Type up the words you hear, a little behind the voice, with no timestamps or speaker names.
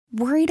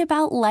Worried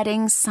about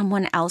letting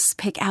someone else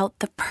pick out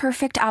the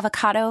perfect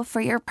avocado for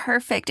your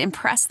perfect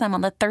impress them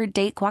on the third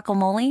date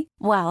guacamole?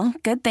 Well,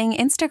 good thing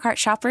Instacart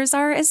shoppers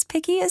are as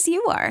picky as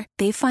you are.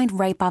 They find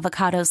ripe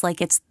avocados like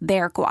it's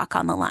their guac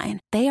on the line.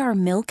 They are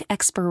milk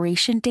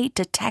expiration date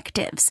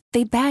detectives.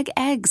 They bag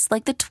eggs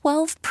like the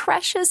 12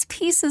 precious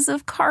pieces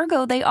of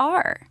cargo they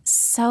are.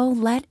 So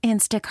let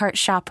Instacart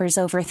shoppers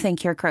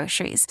overthink your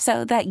groceries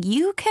so that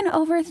you can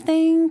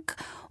overthink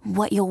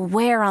what you'll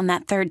wear on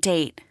that third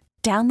date.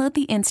 Download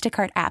the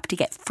Instacart app to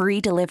get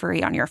free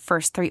delivery on your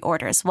first 3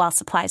 orders while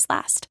supplies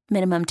last.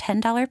 Minimum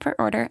 $10 per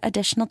order.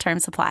 Additional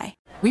terms apply.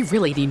 We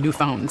really need new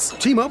phones.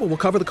 T-Mobile will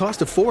cover the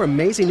cost of 4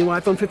 amazing new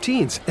iPhone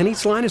 15s, and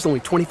each line is only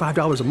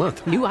 $25 a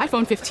month. New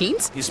iPhone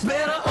 15s? It's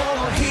better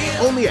over here.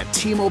 Only at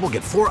T-Mobile,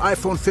 get 4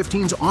 iPhone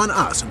 15s on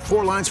us and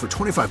 4 lines for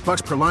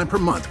 $25 per line per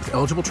month with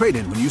eligible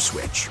trade-in when you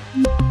switch.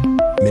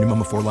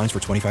 Minimum of 4 lines for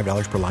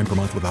 $25 per line per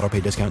month with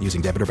autopay discount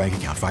using debit or bank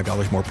account.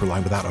 $5 more per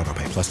line without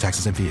autopay, plus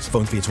taxes and fees.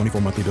 Phone fee at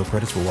 24 monthly bill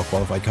credits for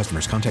well-qualified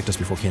customers. Contact us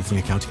before canceling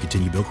account to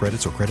continue bill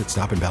credits or credit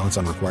stop and balance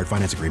on required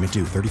finance agreement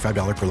due.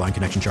 $35 per line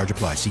connection charge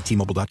applies. See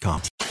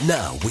T-Mobile.com.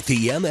 Now, with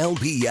the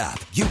MLB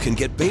app, you can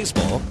get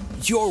baseball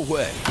your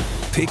way.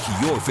 Pick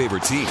your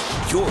favorite team,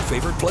 your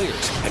favorite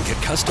players, and get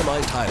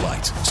customized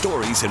highlights,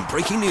 stories, and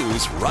breaking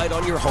news right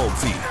on your home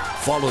feed.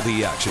 Follow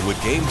the action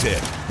with Game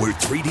 10, where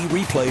 3D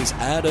replays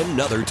add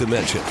another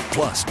dimension.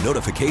 Plus,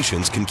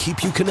 notifications can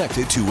keep you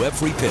connected to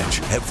every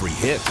pitch, every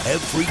hit,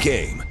 every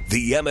game.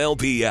 The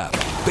MLB app.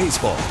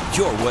 Baseball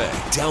your way.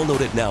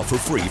 Download it now for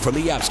free from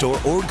the App Store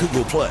or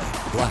Google Play.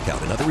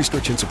 Blackout and other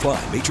restrictions apply.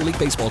 Major League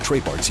Baseball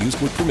trademarks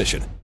used with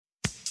permission.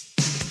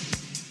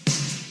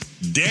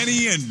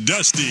 Danny and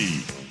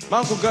Dusty. My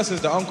Uncle Gus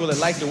is the uncle that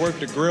likes to work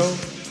the grill.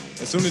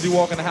 As soon as you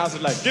walk in the house,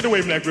 it's like, get away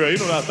from that grill. You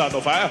don't know how to start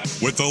no fire.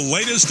 With the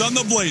latest on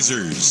the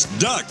Blazers,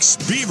 Ducks,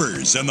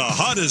 Beavers, and the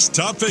hottest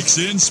topics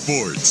in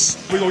sports.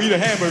 We're going to eat a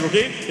hamburger,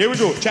 okay? Here we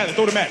go. Chandler,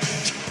 throw the match.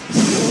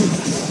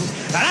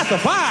 Now that's a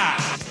fire.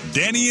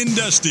 Danny and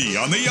Dusty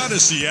on the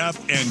Odyssey app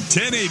and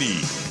 1080.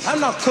 I'm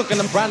not cooking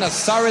a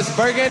brontosaurus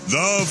burger.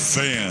 The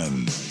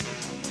Fan.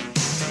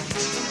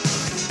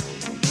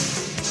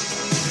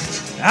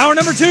 Hour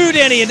number 2,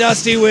 Danny and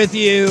Dusty with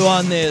you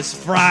on this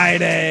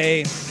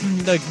Friday.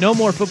 Like, no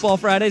more football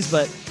Fridays,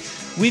 but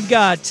we've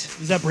got...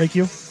 Does that break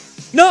you?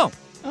 No.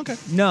 Okay.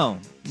 No.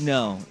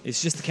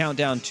 It's just the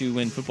countdown to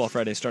when football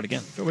Fridays start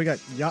again. So we got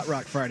Yacht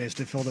Rock Fridays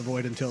to fill the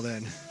void until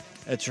then.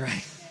 That's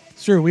right.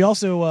 It's true. We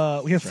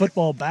also we have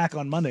football back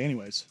on Monday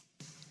anyways.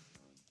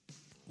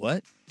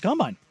 What?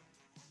 Combine.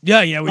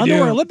 Yeah, we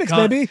Underwear do. Olympics,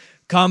 baby.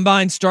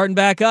 Combine starting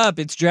back up.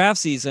 It's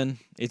draft season.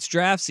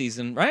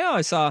 Right now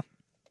I saw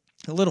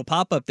a little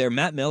pop-up there.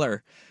 Matt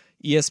Miller,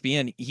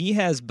 ESPN, he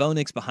has Bo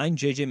Nix behind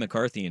J.J.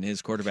 McCarthy in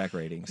his quarterback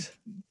ratings.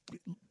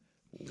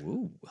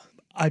 Ooh.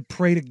 I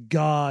pray to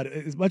God,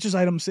 as much as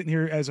I'm sitting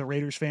here as a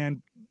Raiders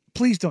fan,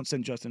 please don't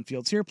send Justin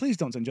Fields here. Please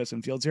don't send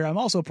Justin Fields here. I'm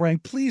also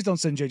praying, please don't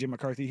send J.J.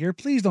 McCarthy here.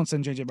 Please don't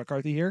send J.J.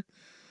 McCarthy here.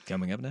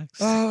 Coming up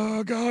next.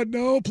 Oh, God,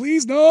 no.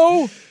 Please,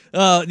 no.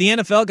 The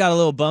NFL got a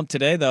little bump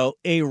today, though.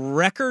 A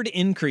record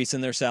increase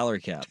in their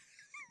salary cap.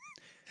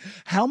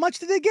 How much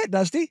did they get,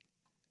 Dusty?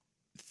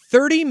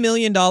 $30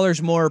 million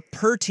more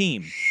per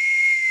team.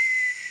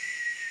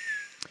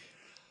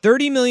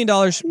 $30 million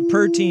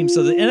per team.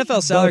 So the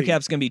NFL salary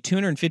cap is going to be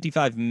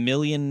 $255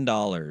 million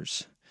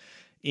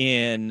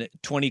in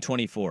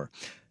 2024.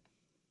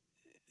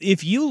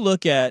 If you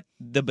look at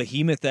the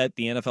behemoth that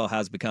the NFL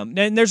has become,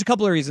 and there's a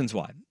couple of reasons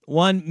why.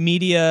 One,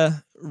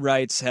 media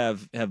rights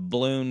have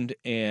bloomed,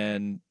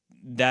 and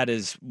that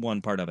is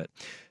one part of it.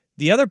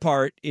 The other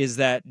part is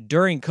that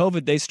during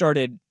COVID, they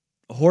started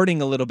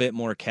hoarding a little bit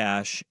more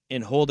cash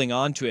and holding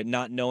on to it,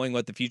 not knowing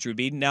what the future would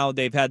be. Now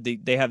they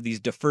have these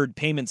deferred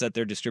payments that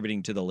they're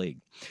distributing to the league.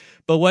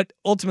 But what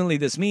ultimately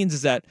this means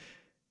is that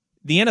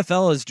the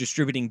NFL is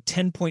distributing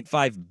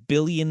 $10.5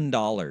 billion.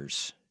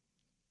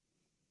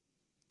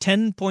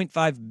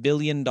 $10.5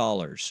 billion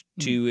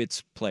to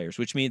its players,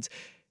 which means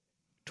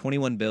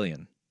 $21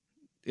 billion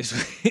is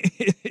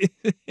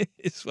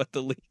what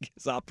the league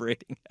is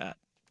operating at.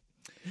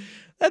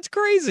 That's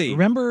crazy.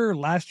 Remember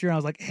last year I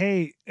was like,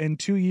 hey, in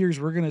 2 years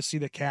we're going to see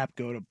the cap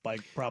go to like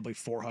probably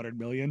 $400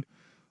 million.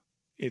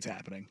 It's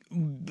happening.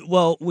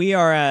 Well, we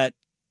are at,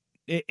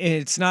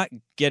 it's not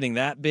getting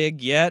that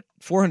big yet.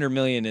 $400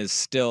 million is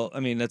still,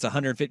 I mean, that's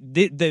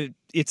 150.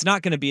 It's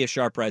not going to be a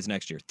sharp rise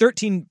next year.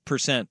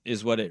 13%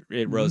 is what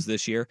it rose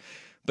this year.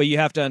 But you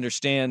have to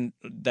understand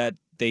that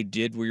they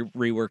did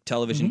rework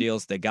television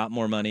deals. They got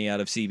more money out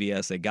of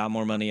CBS. They got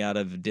more money out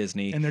of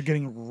Disney. And they're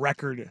getting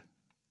record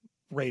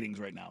ratings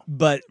right now.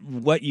 But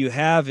what you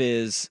have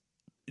is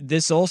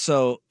this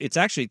also, it's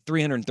actually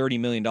 $330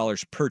 million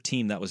per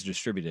team that was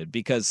distributed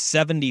because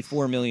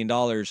 $74 million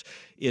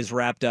is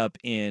wrapped up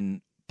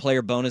in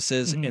player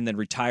bonuses and then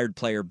retired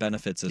player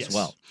benefits as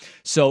well.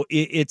 So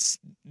it's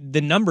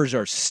the numbers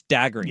are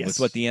staggering with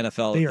what the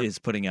NFL is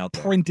putting out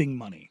there. Printing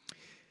money.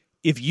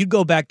 If you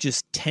go back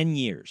just 10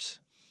 years.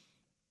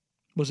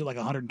 Was it like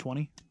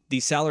 120? the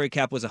salary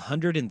cap was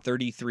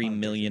 $133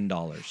 million.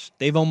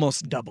 They've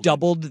almost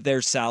doubled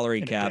their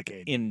salary cap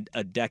in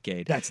a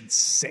decade. That's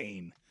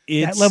insane.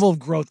 That level of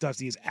growth,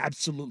 Dusty, is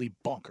absolutely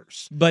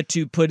bonkers. But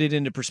to put it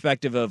into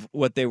perspective of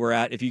what they were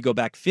at, if you go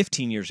back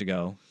 15 years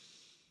ago,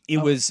 it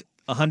was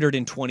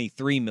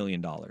 $123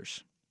 million.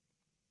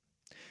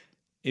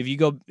 If you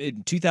go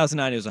in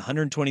 2009, it was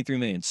 $123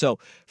 million. So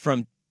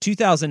from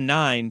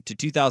 2009 to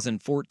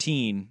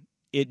 2014,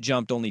 it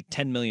jumped only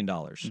 $10 million.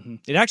 Mm-hmm.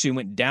 It actually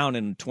went down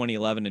in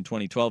 2011 and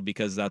 2012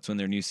 because that's when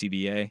their new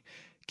CBA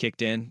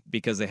kicked in,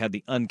 because they had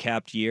the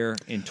uncapped year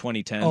in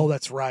 2010. Oh,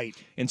 that's right.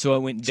 And so it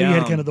went down. So you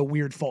had kind of the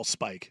weird false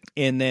spike.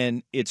 And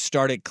then it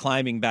started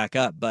climbing back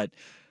up. But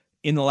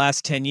in the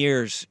last 10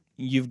 years,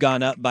 you've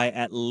gone up by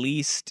at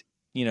least,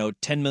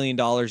 $10 million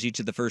each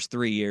of the first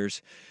 3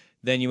 years.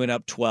 Then you went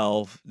up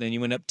 12, then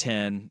you went up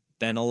 10,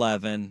 then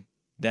 11,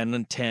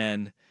 then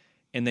 10,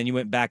 and then you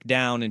went back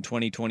down in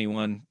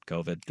 2021,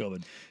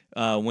 COVID.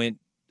 Went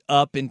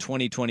up in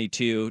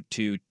 2022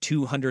 to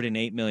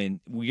 $208 million.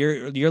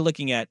 You're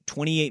looking at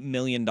 $28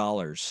 million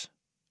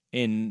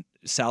in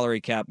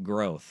salary cap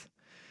growth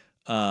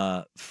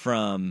 $48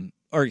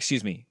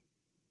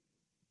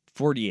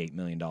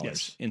 million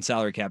in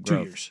salary cap growth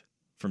 2 years.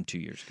 From 2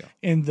 years ago.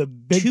 And the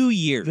big 2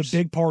 years. The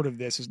big part of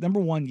this is, number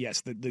one,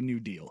 yes, the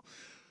new deal.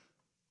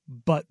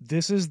 But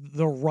this is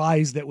the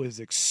rise that was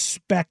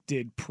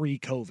expected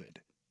pre-COVID.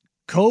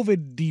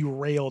 COVID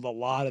derailed a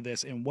lot of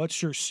this, and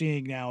what you're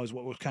seeing now is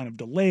what was kind of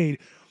delayed.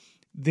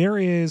 There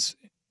is,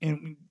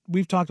 and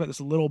we've talked about this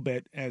a little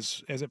bit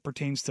as it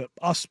pertains to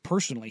us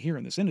personally here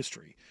in this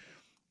industry,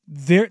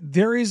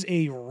 there is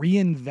a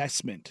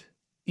reinvestment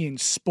in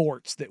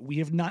sports that we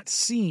have not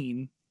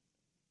seen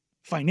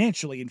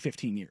financially in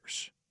 15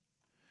 years.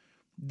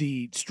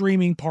 The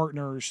streaming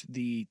partners,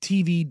 the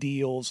TV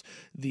deals,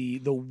 the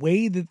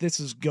way that this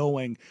is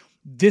going,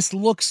 this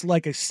looks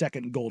like a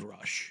second gold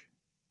rush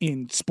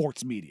in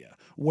sports media,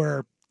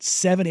 where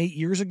 7-8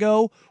 years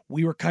ago,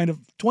 we were kind of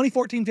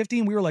 2014,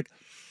 15, we were like,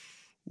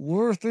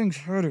 where are things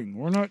heading?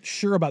 We're not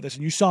sure about this.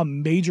 And you saw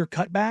major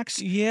cutbacks.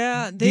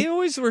 Yeah, they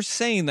always were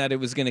saying that it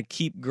was going to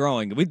keep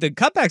growing. The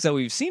cutbacks that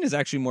we've seen is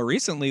actually more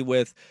recently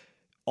with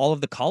all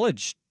of the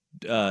college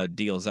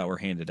deals that were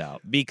handed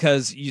out,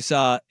 because you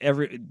saw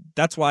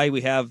that's why we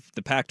have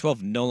the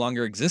Pac-12 no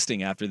longer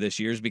existing after this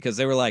year's, because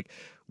they were like,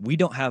 we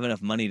don't have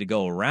enough money to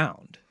go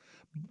around.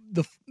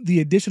 The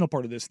additional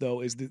part of this,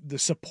 though, is the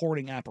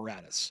supporting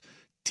apparatus.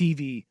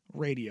 TV,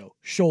 radio,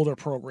 shoulder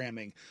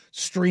programming,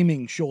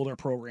 streaming shoulder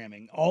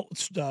programming, all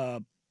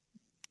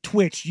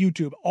Twitch,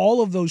 YouTube,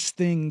 all of those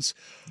things.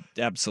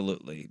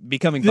 Absolutely.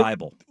 Becoming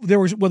viable.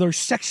 There's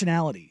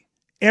sectionality.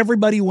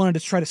 Everybody wanted to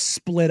try to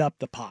split up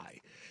the pie.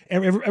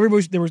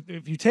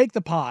 If you take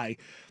the pie,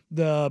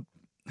 the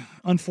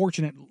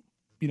unfortunate,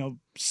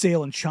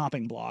 sale and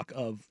chopping block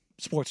of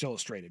Sports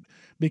Illustrated,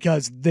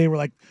 because they were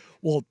like,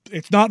 well,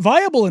 it's not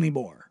viable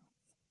anymore.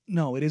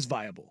 No, it is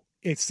viable.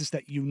 It's just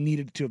that you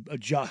needed to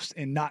adjust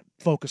and not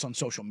focus on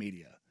social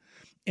media.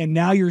 And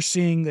now you're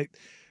seeing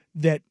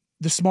that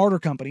the smarter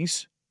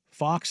companies,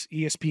 Fox,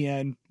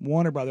 ESPN,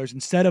 Warner Brothers,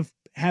 instead of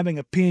having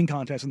a peeing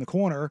contest in the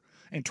corner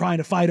and trying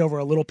to fight over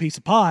a little piece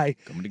of pie,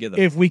 coming together.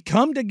 If we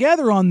come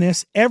together on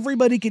this,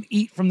 everybody can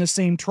eat from the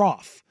same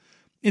trough.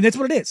 And that's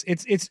what it is.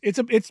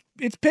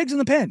 It's pigs in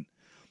the pen.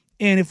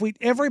 And if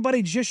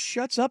everybody just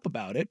shuts up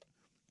about it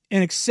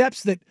and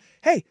accepts that,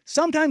 hey,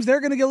 sometimes they're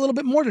going to get a little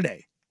bit more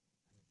today.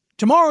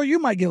 Tomorrow you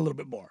might get a little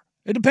bit more.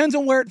 It depends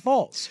on where it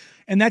falls.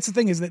 And that's the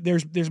thing, is that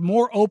there's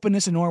more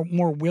openness and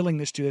more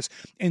willingness to this.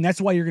 And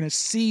that's why you're going to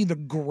see the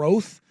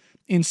growth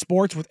in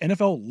sports with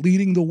NFL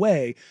leading the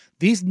way.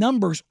 These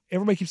numbers,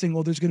 everybody keeps saying,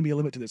 well, there's going to be a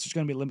limit to this. There's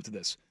going to be a limit to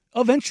this.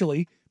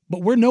 Eventually,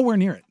 but we're nowhere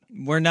near it.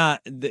 We're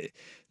not. The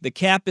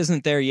cap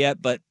isn't there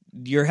yet, but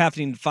you're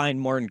having to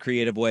find more in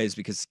creative ways,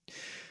 because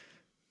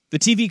the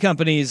TV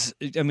companies,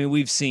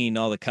 we've seen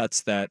all the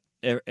cuts that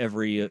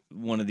every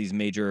one of these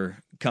major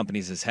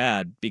companies has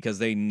had, because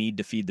they need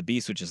to feed the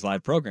beast, which is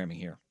live programming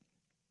here.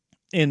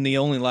 And the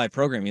only live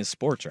programming is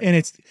sports, right? And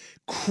it's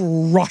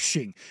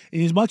crushing.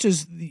 And as much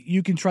as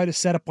you can try to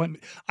set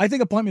appointment, I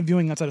think appointment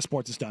viewing outside of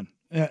sports is done.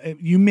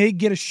 You may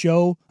get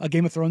a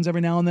Game of Thrones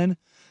every now and then.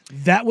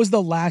 That was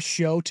the last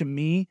show to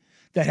me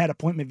that had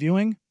appointment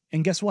viewing.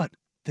 And guess what?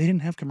 They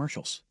didn't have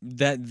commercials.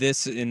 That's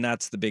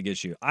the big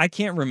issue. I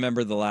can't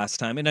remember the last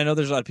time. And I know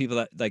there's a lot of people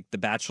that like The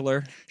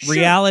Bachelor, sure,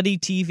 reality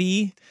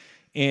TV,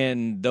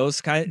 and those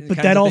kinds. But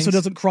that also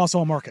doesn't cross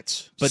all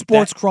markets. But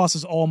sports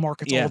crosses all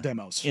markets, all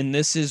demos. And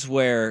this is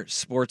where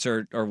sports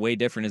are way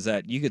different, is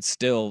that you could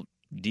still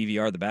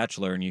DVR The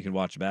Bachelor and you could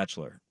watch The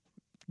Bachelor.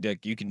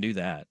 You can do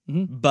that.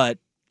 Mm-hmm. But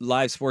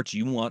live sports,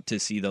 you want to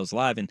see those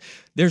live. And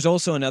there's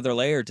also another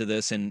layer to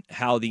this, and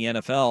how the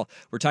NFL,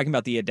 we're talking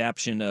about the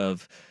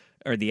adaptations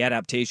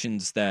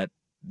that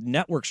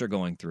networks are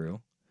going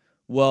through.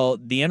 Well,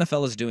 the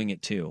NFL is doing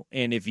it too.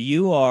 And if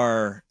you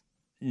are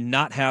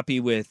not happy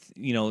with,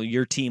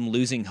 your team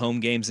losing home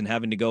games and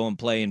having to go and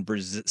play in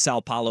Sao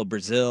Paulo,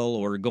 Brazil,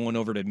 or going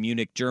over to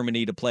Munich,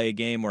 Germany to play a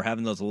game, or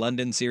having those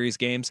London series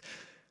games,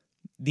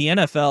 the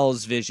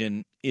NFL's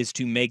vision is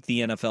to make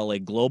the NFL a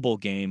global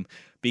game,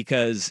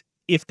 because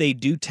if they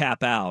do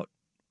tap out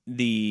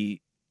the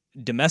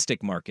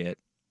domestic market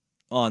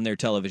on their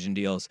television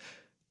deals,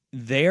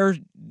 they're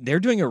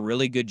doing a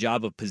really good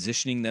job of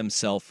positioning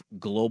themselves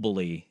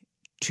globally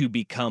to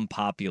become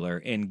popular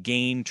and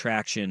gain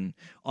traction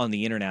on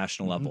the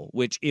international level,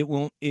 which it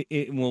will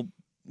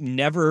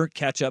never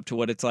catch up to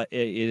what it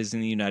is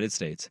in the United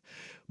States.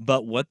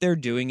 But what they're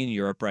doing in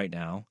Europe right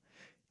now,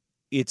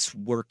 it's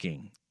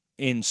working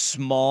in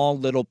small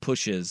little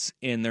pushes,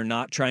 and they're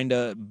not trying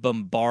to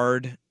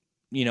bombard,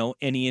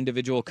 any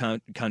individual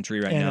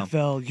country right now.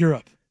 NFL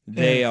Europe.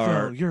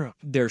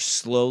 They're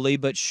slowly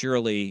but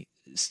surely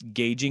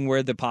gauging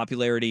where the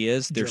popularity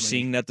is. They're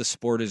seeing that the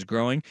sport is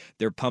growing.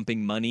 They're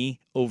pumping money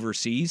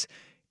overseas,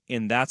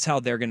 and that's how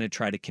they're going to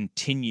try to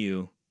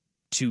continue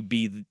to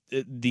be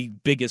the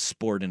biggest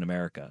sport in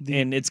America.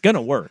 And it's going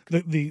to work.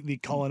 The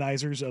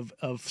colonizers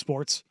of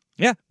sports.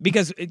 Yeah,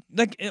 because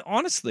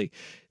honestly,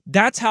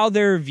 that's how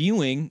they're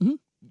viewing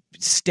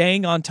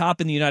staying on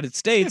top in the United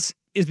States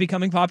is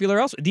becoming popular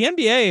elsewhere. The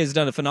NBA has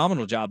done a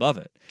phenomenal job of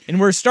it. And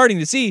we're starting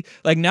to see,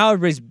 now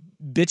everybody's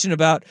bitching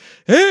about,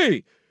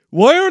 hey,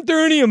 why aren't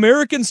there any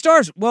American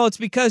stars? Well, it's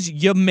because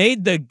you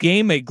made the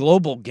game a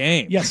global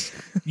game. Yes.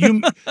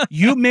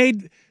 You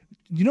made...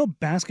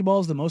 basketball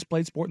is the most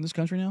played sport in this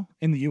country now,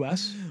 in the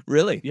U.S.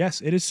 Really?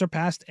 Yes, it has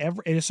surpassed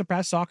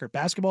soccer.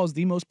 Basketball is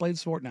the most played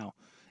sport now,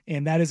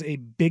 and that is a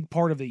big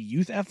part of the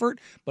youth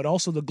effort, but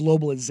also the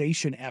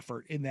globalization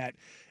effort, in that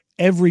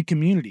every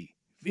community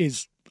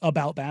is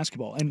about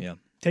basketball. And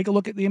take a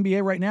look at the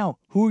NBA right now.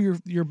 Who are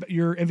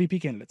your MVP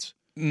candidates?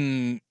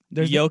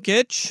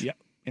 Jokic. Yep.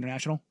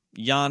 International.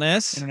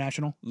 Giannis.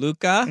 International.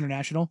 Luka.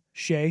 International.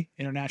 Shea.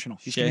 International.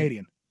 He's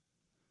Canadian.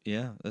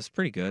 Yeah, that's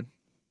pretty good.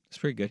 It's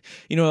pretty good.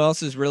 You know who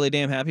else is really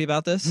damn happy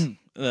about this?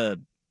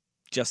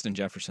 Justin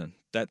Jefferson.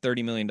 That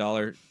 $30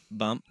 million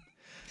bump.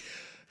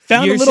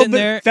 Found a little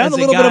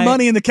bit of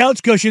money in the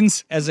couch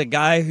cushions. As a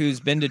guy who's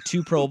been to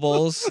 2 Pro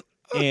Bowls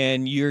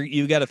and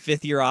you got a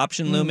 5th-year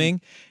option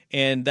looming,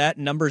 and that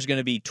number is going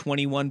to be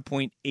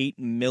 $21.8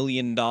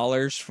 million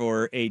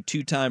for a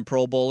 2-time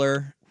Pro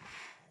Bowler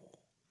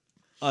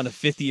on a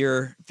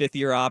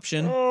 5th-year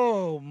option.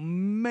 Oh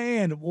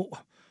man.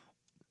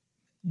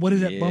 What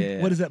does that bump?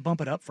 What does that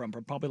bump it up from?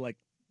 Probably like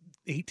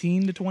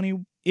 18 to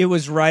 20. It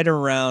was right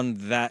around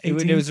that.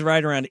 18? It was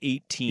right around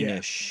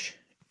 18-ish.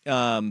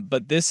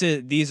 But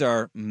these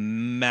are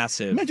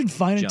massive. Imagine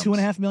finding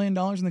 $2.5 million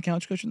in the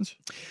couch cushions.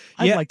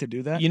 I'd like to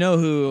do that. You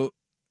know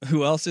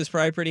who else is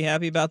probably pretty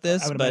happy about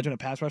this? I would imagine a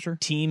pass rusher.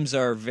 Teams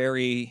are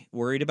very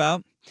worried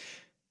about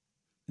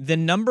the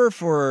number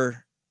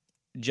for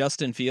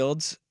Justin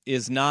Fields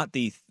is not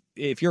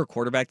if you're a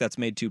quarterback that's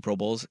made 2 Pro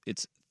Bowls,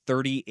 it's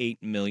 $38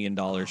 million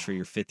for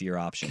your 5th-year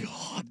option.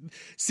 God.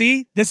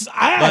 See, this is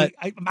I'm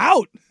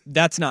out.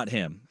 That's not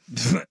him.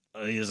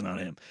 He is not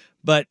him.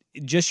 But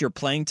just your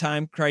playing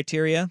time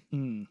criteria,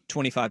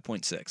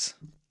 25.6.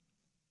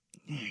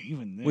 Yeah,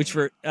 even there. Which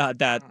for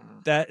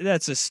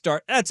that's a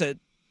start.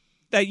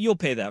 That you'll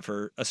pay that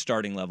for a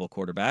starting level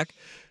quarterback,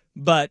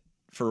 but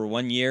for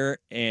 1 year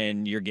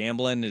and you're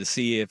gambling to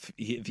see if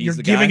he's you're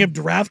the guy. Giving him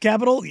draft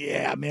capital.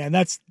 Yeah, man,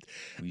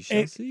 we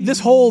shall see. This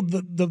whole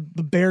the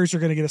Bears are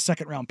going to get a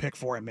 2nd-round pick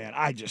for him, man.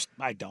 I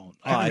don't.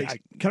 I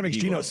kind of makes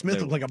Geno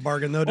Smith look like a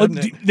bargain, though, doesn't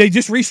it? They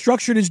just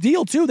restructured his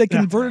deal too. They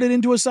converted it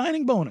into a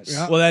signing bonus.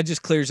 Yeah. Well, that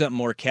just clears up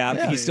more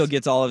cap. He still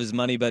gets all of his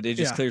money, but it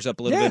just clears up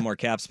a little bit more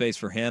cap space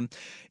for him,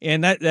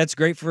 and that's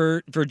great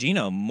for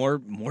Geno. More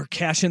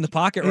cash in the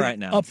pocket right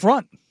now up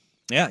front.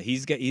 Yeah,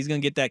 he's going to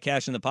get that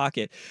cash in the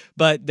pocket.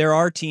 But there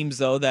are teams,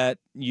 though, that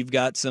you've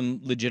got some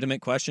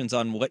legitimate questions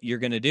on what you're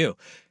going to do.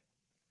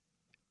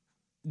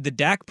 The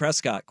Dak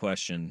Prescott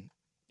question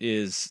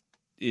is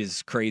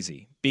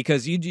crazy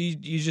because you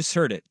just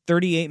heard it.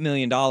 $38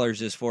 million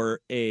is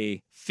for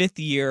a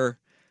 5th-year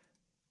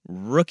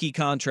rookie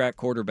contract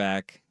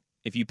quarterback.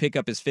 If you pick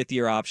up his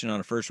 5th-year option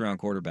on a first-round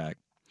quarterback,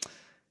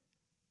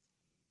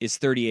 it's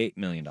 $38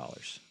 million.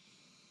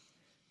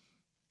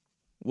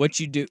 What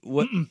you do...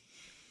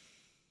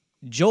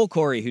 Joel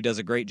Corey, who does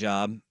a great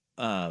job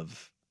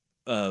of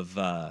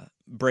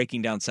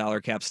breaking down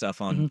salary cap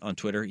stuff on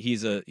Twitter.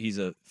 He's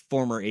a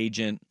former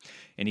agent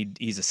and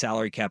he's a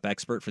salary cap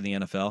expert for the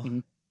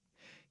NFL.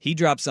 He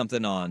dropped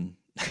something on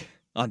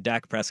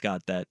Dak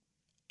Prescott that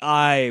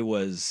I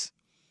was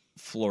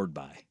floored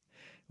by.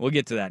 We'll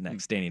get to that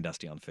next. Danny and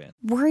Dusty on Fan.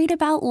 Worried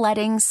about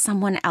letting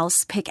someone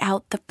else pick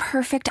out the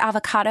perfect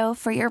avocado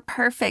for your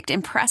perfect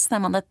impress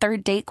them on the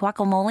 3rd date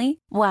guacamole?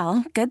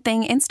 Well, good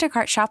thing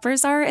Instacart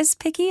shoppers are as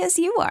picky as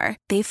you are.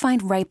 They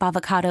find ripe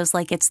avocados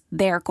like it's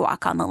their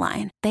guac on the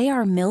line. They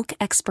are milk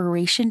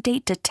expiration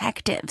date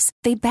detectives.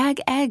 They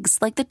bag eggs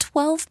like the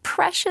 12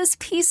 precious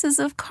pieces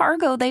of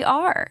cargo they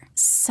are.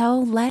 So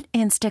let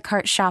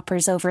Instacart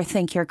shoppers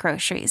overthink your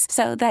groceries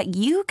so that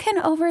you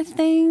can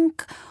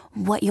overthink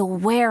what you'll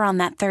wear on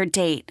that 3rd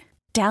date.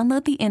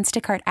 Download the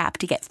Instacart app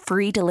to get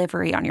free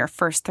delivery on your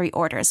first 3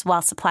 orders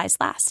while supplies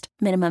last.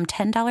 Minimum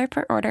 $10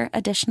 per order.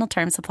 Additional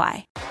terms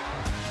apply.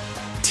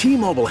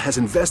 T-Mobile has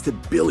invested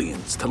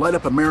billions to light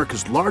up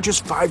America's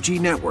largest 5G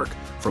network,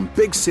 from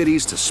big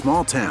cities to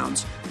small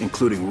towns,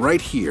 including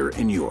right here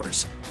in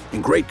yours.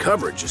 And great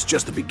coverage is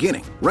just the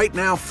beginning. Right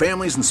now,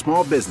 families and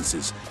small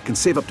businesses can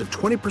save up to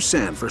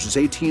 20% versus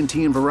AT&T and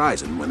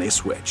Verizon when they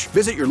switch.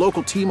 Visit your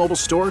local T-Mobile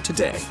store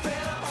today.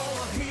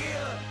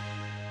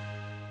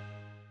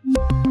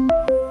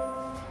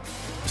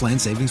 Plan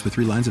savings with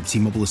 3 lines of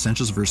T-Mobile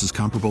Essentials versus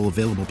comparable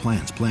available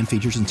plans. Plan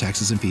features and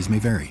taxes and fees may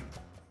vary.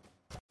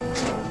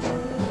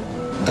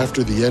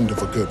 After the end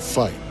of a good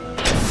fight,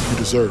 you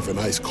deserve an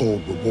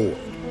ice-cold reward.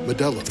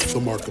 Modelo is the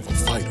mark of a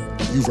fighter.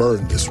 You've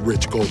earned this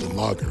rich golden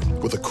lager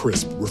with a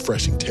crisp,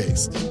 refreshing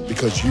taste.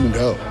 Because you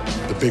know,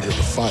 the bigger the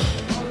fight,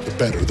 the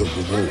better the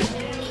reward.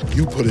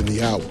 You put in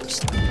the hours,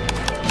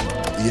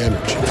 the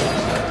energy,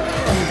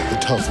 the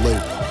tough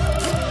labor.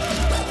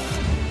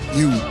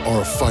 You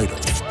are a fighter,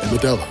 and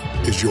Modelo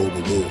is your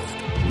reward.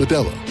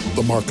 Modelo,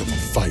 the mark of a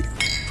fighter.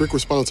 Drink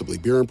responsibly.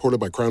 Beer imported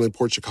by Crown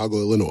Imports, Chicago,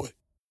 Illinois.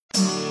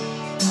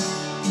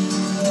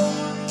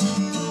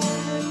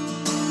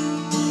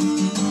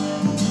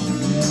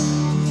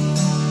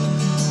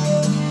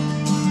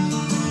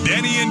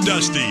 Danny and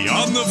Dusty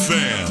on the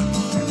Fan.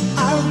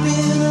 I've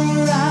been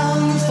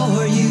around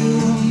for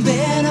you,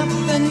 been up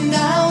and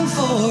down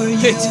for you.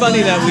 It's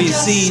funny that we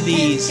see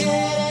these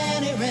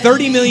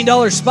 $30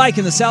 million spike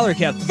in the salary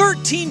cap,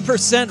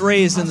 13%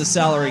 raise in the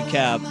salary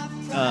cap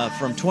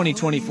from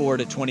 2024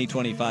 to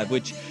 2025,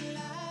 which,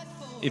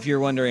 if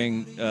you're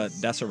wondering,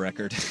 that's a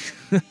record.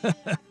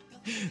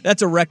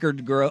 That's a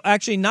record growth.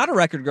 Actually, not a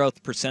record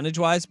growth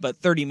percentage-wise, but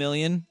 30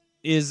 million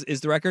is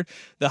the record.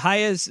 The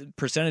highest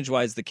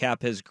percentage-wise the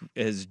cap has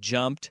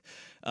jumped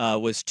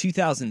was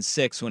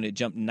 2006 when it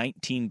jumped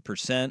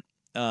 19%,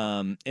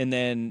 and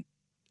then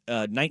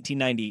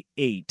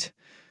 1998.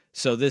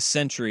 So this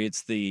century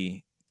it's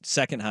the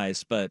second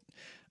highest, but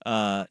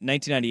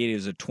 1998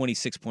 was a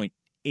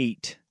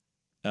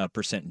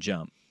 26.8%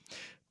 jump.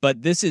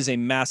 But this is a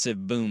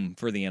massive boom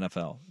for the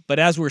NFL. But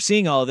as we're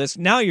seeing all of this,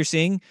 now you're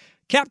seeing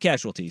cap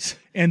casualties.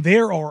 And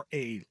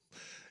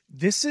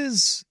this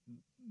is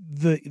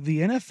the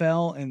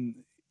NFL and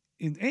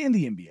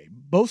the NBA.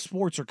 Both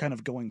sports are kind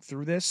of going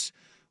through this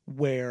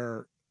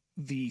where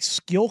the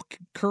skill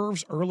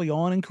curves early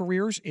on in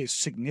careers is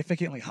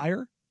significantly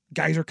higher.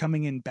 Guys are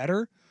coming in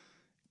better.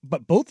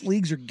 But both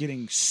leagues are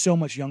getting so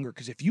much younger,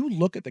 because if you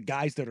look at the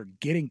guys that are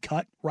getting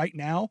cut right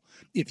now,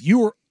 if you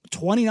were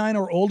 29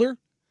 or older,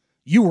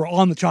 you were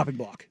on the chopping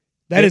block.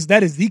 That is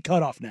the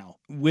cutoff now.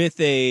 With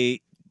a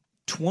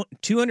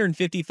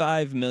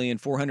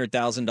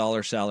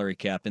 $255,400,000 salary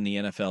cap in the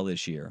NFL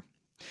this year.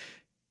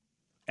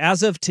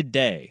 As of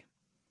today,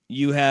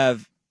 you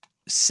have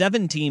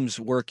 7 teams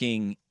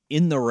working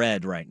in the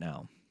red right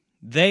now.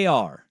 They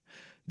are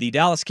the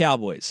Dallas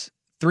Cowboys,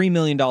 $3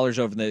 million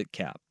over the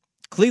cap.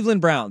 Cleveland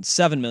Browns,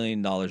 $7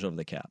 million over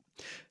the cap.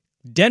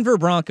 Denver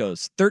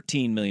Broncos,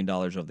 $13 million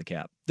over the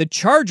cap. The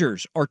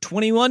Chargers are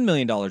 $21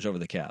 million over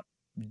the cap.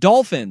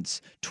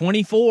 Dolphins,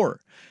 $24.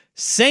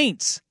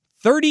 Saints,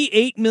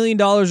 $38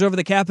 million over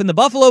the cap. And the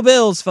Buffalo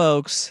Bills,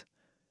 folks,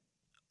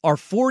 are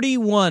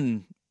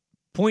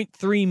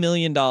 $41.3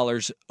 million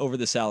over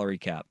the salary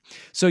cap.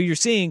 So you're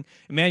seeing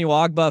Emmanuel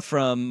Ogbah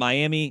from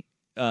Miami,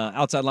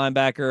 outside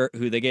linebacker,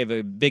 who they gave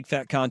a big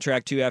fat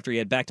contract to after he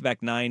had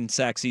back-to-back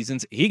 9-sack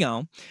seasons. He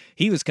gone.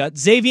 He was cut.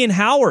 Xavier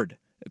Howard,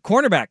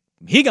 cornerback,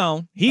 he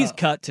gone. He's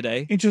cut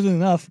today. Interesting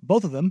enough,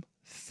 both of them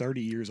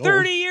 30 years old.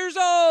 30 years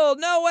old.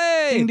 No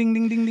way. Ding, ding,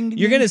 ding, ding, ding.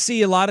 You're going to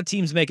see a lot of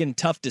teams making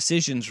tough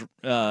decisions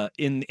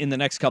in the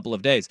next couple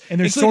of days. And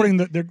they're sorting.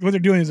 What they're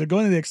doing is they're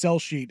going to the Excel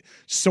sheet,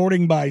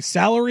 sorting by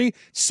salary,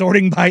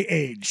 sorting by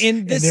age,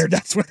 and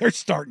that's where they're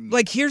starting.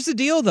 Like, here's the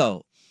deal,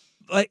 though.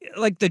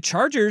 Like the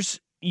Chargers,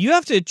 you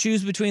have to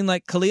choose between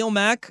like Khalil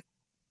Mack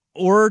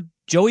or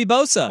Joey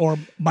Bosa or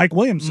Mike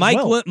Williams.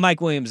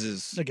 Mike Williams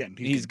is again.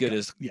 He's good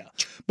as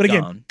But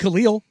again,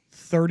 Khalil,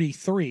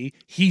 33.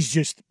 He's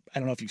just. I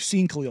don't know if you've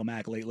seen Khalil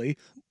Mack lately.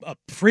 A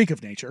freak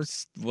of nature.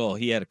 Well,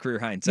 he had a career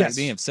high in sacks.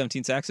 Didn't he have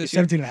 17 sacks this year?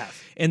 17 and a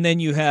half. And then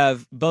you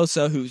have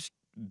Bosa, who's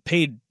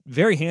paid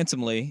very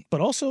handsomely, but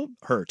also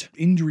hurt,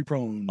 injury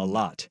prone a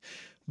lot.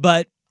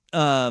 But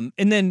and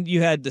then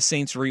you had the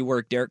Saints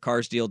rework Derek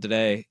Carr's deal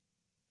today.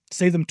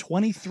 Save them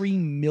 $23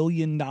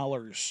 million.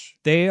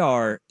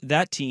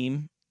 That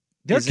team.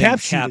 Their cap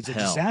sheet is a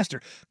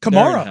disaster.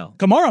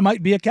 Kamara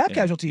might be a cap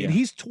casualty, and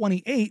he's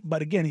 28,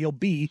 but again, he'll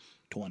be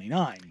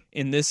 29.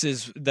 And this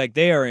is like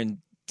they are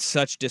in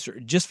such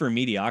just for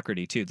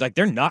mediocrity too. Like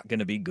they're not going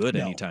to be good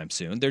anytime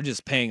soon. They're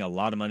just paying a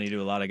lot of money to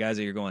a lot of guys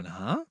that you're going,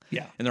 huh?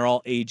 Yeah. And they're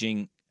all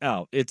aging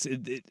out.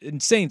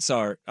 And Saints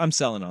are. I'm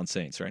selling on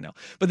Saints right now.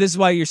 But this is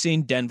why you're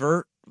seeing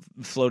Denver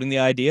floating the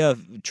idea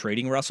of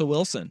trading Russell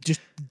Wilson.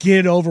 Just get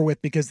it over with,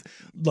 because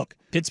look,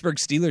 Pittsburgh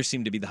Steelers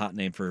seem to be the hot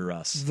name for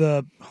Russ.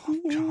 I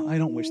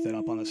don't wish that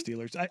up on the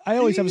Steelers. I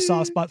always have a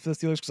soft spot for the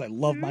Steelers because I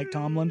love Mike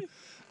Tomlin,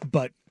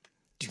 but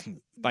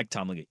Mike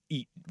Tomlin could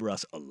eat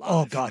Russ alive.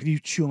 Oh God, you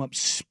chew him up,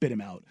 spit him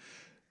out.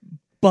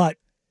 But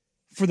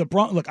for the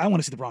look, I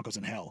want to see the Broncos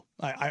in hell.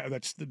 I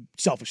that's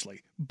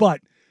selfishly, but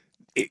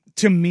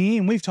To me,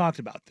 and we've talked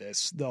about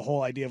this, the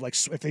whole idea of like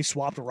if they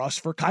swapped Russ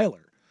for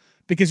Kyler,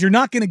 because you're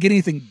not going to get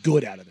anything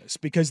good out of this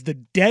because the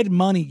dead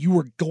money you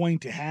are going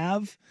to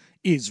have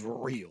is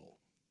real.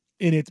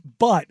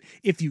 But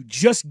if you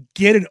just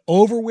get it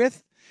over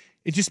with,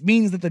 it just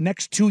means that the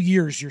next 2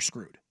 years you're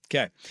screwed.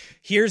 Okay.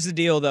 Here's the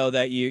deal, though,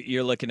 that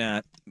you're looking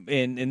at,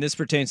 and this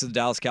pertains to the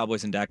Dallas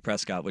Cowboys and Dak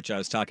Prescott, which I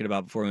was talking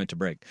about before we went to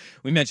break.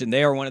 We mentioned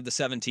they are one of the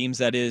 7 teams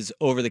that is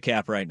over the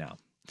cap right now.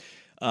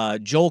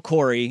 Joel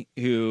Corey,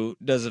 who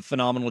does a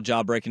phenomenal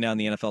job breaking down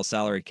the NFL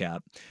salary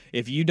cap.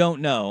 If you don't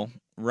know,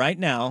 right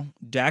now,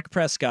 Dak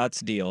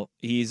Prescott's deal,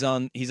 he's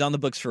on the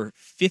books for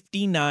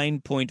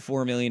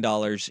 $59.4 million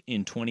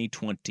in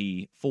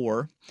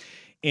 2024.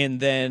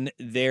 And then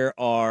there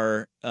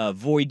are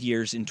void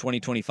years in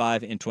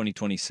 2025 and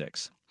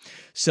 2026.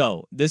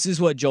 So this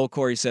is what Joel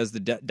Corey says the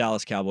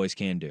Dallas Cowboys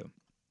can do.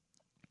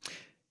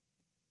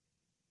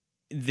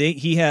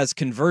 He has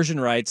conversion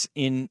rights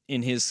in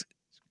his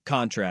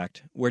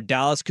contract where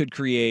Dallas could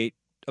create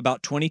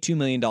about $22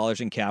 million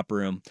in cap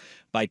room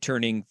by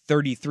turning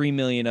 $33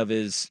 million of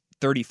his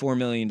 $34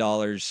 million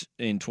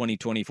in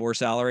 2024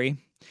 salary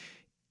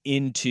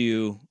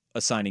into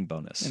a signing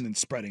bonus. And then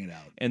spreading it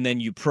out. And then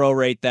you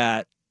prorate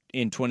that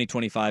in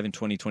 2025 and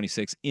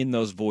 2026 in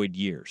those void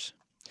years.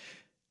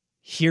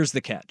 Here's the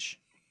catch.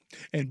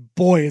 And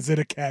boy, is it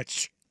a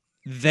catch.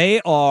 They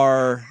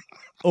are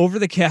over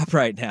the cap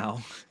right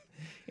now.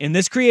 And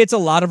this creates a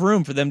lot of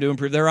room for them to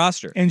improve their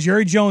roster. And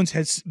Jerry Jones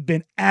has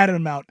been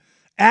adamant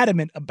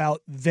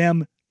about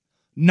them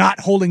not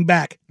holding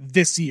back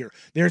this year.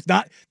 There's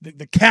not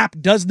the cap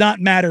does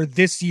not matter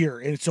this year.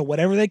 And so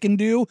whatever they can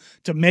do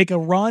to make a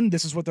run,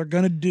 this is what they're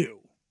going to do.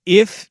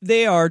 If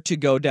they are to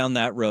go down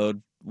that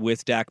road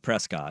with Dak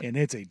Prescott. And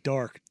it's a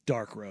dark,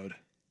 dark road.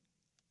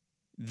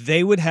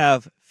 They would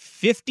have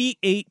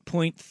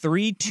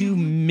 $58.32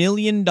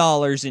 million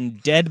in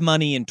dead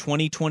money in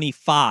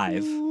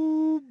 2025.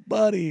 Ooh,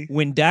 buddy.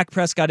 When Dak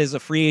Prescott is a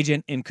free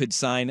agent and could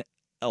sign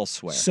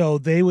elsewhere. So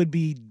they would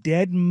be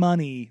dead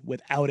money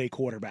without a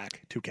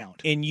quarterback to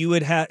count. And you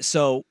would have,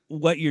 so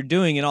what you're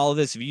doing in all of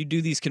this, if you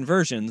do these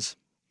conversions,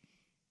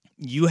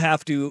 you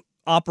have to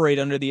operate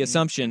under the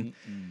assumption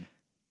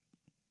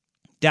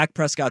Dak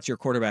Prescott's your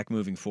quarterback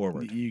moving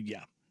forward.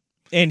 Yeah.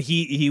 And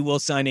he will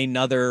sign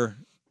another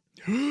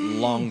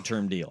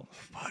long-term deal.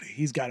 Buddy,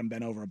 he's got him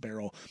bent over a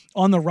barrel.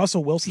 On the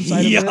Russell Wilson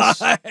side of this,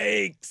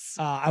 yikes!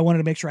 I wanted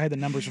to make sure I had the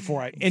numbers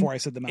before I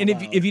said them out loud.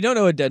 And if you don't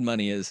know what dead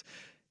money is,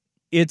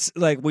 it's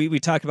like we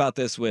talk about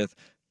this with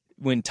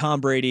when Tom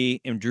Brady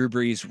and Drew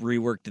Brees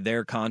reworked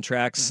their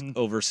contracts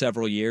over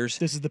several years.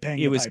 This is the paying.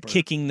 It was piper.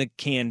 kicking the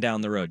can down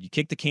the road. You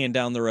kick the can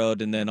down the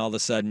road, and then all of a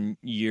sudden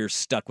you're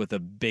stuck with a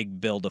big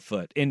bill to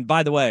foot. And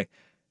by the way,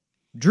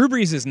 Drew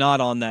Brees is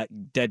not on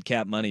that dead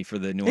cap money for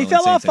the New Orleans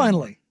Saints. He fell off anymore.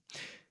 finally.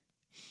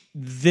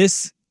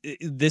 This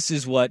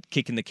is what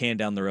kicking the can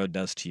down the road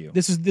does to you.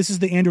 This is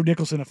the Andrew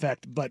Nicholson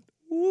effect, but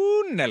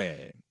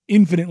Nelly.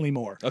 Infinitely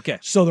more. Okay.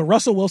 So the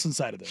Russell Wilson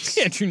side of this.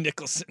 Andrew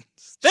Nicholson.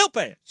 Still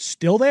paying.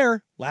 Still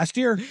there. Last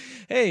year.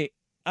 Hey,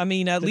 I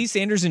mean, at least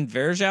Anderson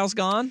Varejau's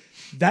gone.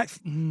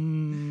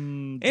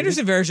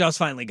 Anderson Varejau's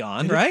finally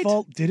gone, right?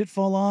 Did it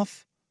fall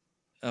off?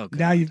 Oh,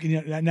 God.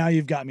 Now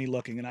you've got me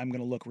looking, and I'm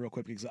going to look real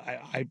quick because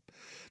I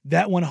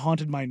that one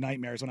haunted my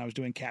nightmares when I was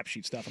doing cap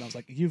sheet stuff, and I was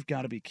like, you've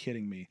got to be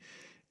kidding me.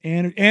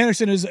 And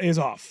Anderson is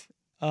off.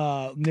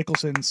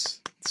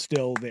 Nicholson's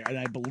still there, and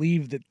I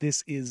believe that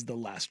this is the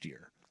last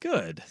year.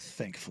 Good.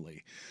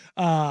 Thankfully.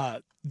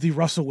 The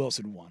Russell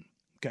Wilson one.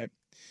 Okay.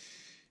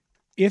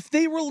 If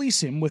they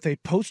release him with a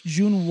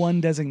post-June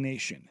 1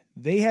 designation,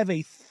 they have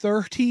a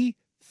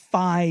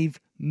 $35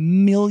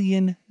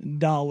 million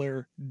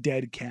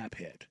dead cap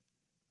hit.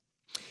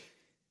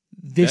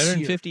 This Better than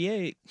year.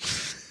 58.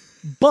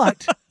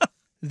 But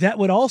that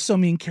would also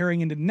mean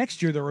carrying into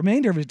next year, the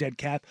remainder of his dead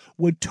cap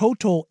would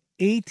total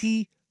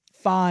 $85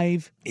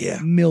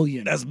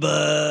 million. That's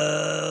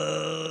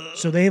buzz.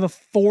 So they have a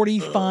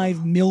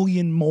 $45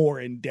 million more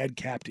in dead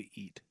cap to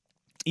eat.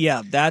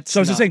 Yeah, that's so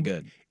I was not just saying,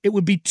 good. It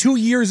would be 2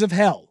 years of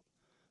hell.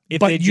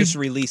 If they just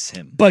release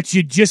him. But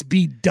you'd just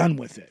be done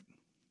with it.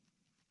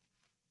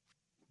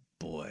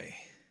 Boy.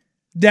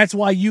 That's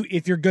why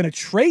if you're going to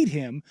trade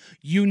him,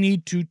 you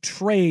need to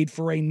trade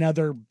for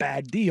another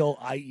bad deal,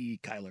 i.e.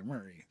 Kyler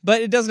Murray.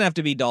 But it doesn't have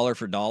to be dollar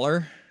for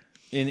dollar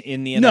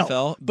in the NFL.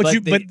 No, but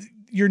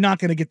you're not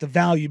going to get the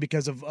value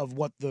because of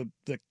what the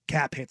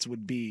cap hits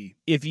would be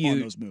on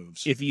those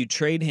moves. If you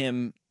trade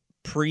him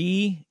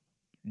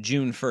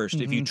pre-June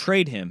 1st, if you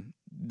trade him,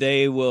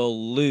 they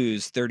will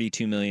lose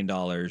 $32 million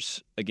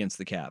against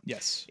the cap.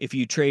 Yes. If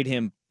you trade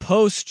him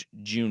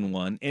post-June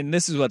 1, and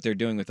this is what they're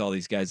doing with all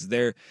these guys,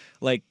 they're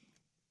like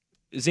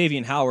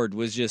Xavier Howard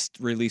was just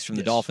released from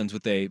the Dolphins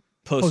with a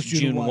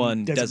post-June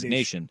 1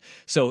 designation.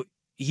 So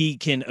he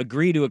can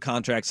agree to a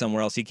contract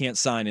somewhere else. He can't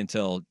sign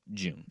until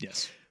June.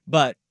 Yes.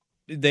 But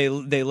they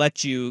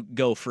let you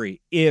go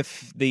free.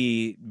 If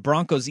the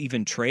Broncos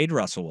even trade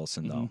Russell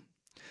Wilson, though,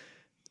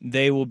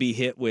 they will be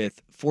hit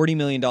with $40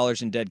 million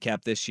in dead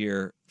cap this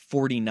year,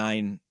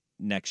 $49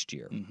 next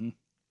year.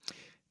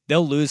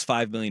 They'll lose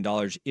 $5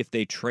 million if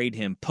they trade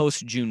him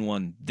post June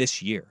 1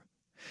 this year.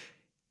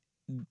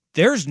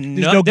 There's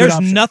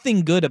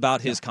nothing good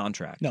about his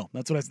contract. No,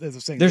 that's what I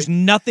was saying. There's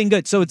nothing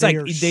good. So it's like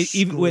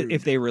screwed.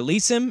 if they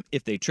release him,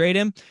 if they trade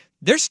him,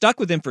 they're stuck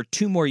with him for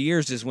 2 more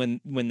years is when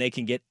they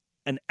can get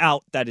an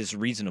out that is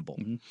reasonable.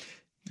 Mm-hmm.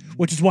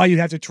 Which is why you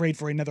have to trade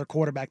for another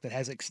quarterback that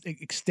has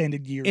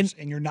extended years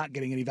and you're not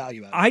getting any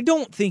value out of it. I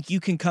don't think you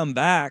can come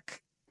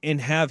back and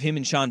have him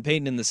and Sean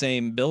Payton in the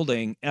same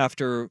building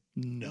after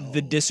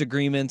the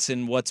disagreements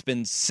and what's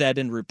been said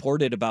and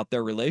reported about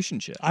their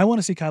relationship. I want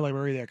to see Kyler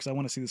Murray there because I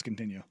want to see this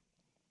continue.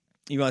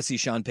 You want to see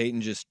Sean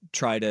Payton just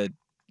try to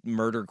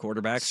murder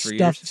quarterbacks for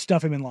years?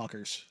 Stuff him in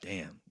lockers.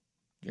 Damn.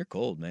 You're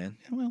cold, man.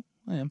 Yeah, well,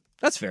 I am.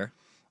 That's fair.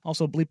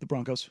 Also, bleep the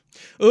Broncos.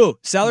 Ooh,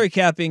 salary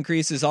cap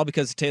increase is all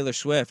because of Taylor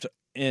Swift,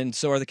 and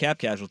so are the cap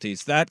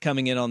casualties. That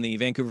coming in on the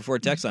Vancouver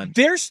Ford text line.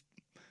 There's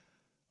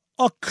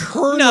a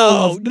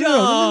kernel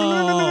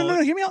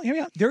No, hear me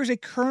out. There is a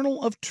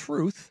kernel of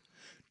truth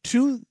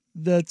to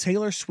the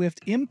Taylor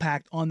Swift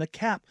impact on the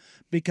cap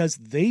because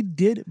they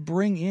did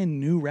bring in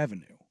new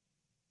revenue.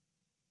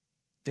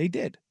 They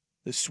did.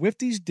 The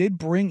Swifties did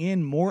bring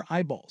in more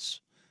eyeballs.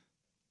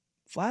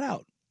 Flat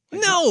out.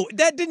 No,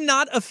 that did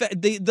not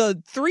affect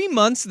the 3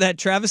 months that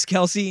Travis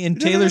Kelce and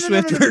Taylor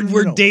Swift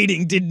were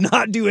dating did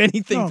not do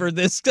anything for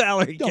this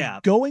salary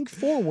cap. Going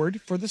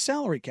forward for the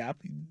salary cap,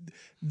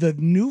 the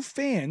new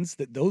fans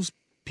that those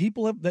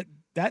people have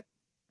that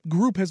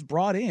group has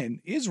brought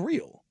in is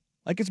real.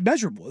 Like it's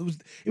measurable.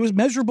 It was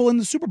measurable in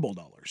the Super Bowl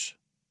dollars.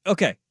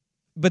 Okay.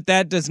 But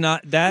that does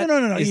not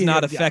is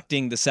not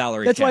affecting the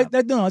salary cap.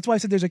 That's why I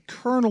said there's a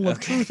kernel of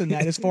truth in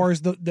that as far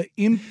as the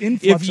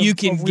influx of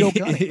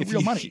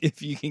real money.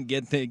 If you can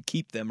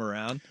keep them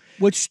around.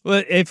 Which,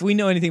 well, if we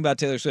know anything about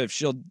Taylor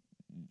Swift,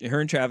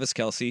 her and Travis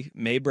Kelce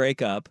may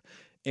break up,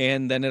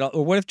 and then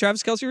or what if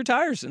Travis Kelce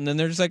retires, and then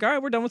they're just like, all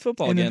right, we're done with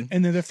football again.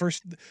 And they're the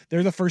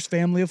first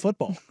family of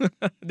football.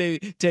 They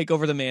take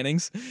over the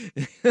Mannings.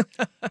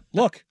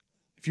 Look,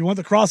 if you want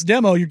the cross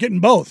demo, you're getting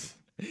both.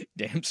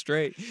 Damn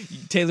straight.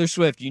 Taylor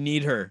Swift, you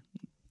need her.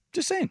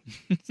 Just saying.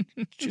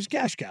 She's a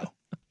cash cow.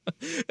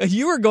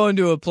 You were going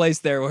to a place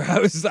there where I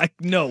was like,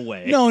 no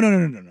way. No.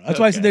 That's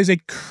why I said there's a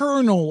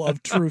kernel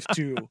of truth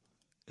to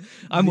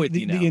I'm with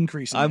you now. The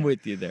increase. I'm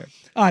with you there.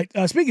 All right.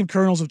 Speaking of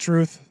kernels of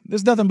truth,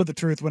 there's nothing but the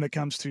truth when it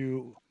comes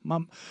to my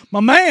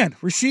man,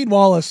 Rasheed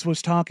Wallace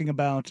was talking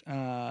about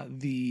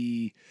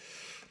the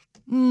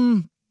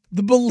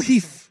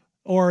belief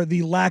or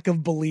the lack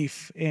of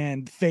belief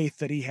and faith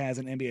that he has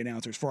in NBA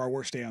announcers for our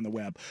worst day on the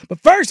web. But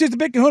first, here's the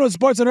Big Kahuna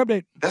Sports Center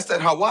update. That's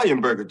that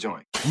Hawaiian burger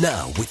joint.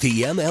 Now, with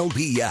the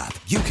MLB app,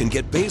 you can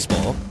get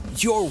baseball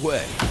your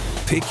way.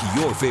 Pick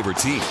your favorite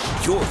team,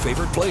 your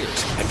favorite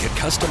players, and get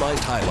customized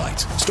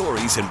highlights,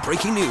 stories, and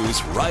breaking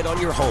news right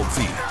on your home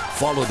feed.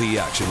 Follow the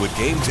action with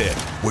Game 10,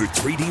 where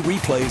 3D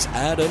replays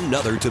add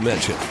another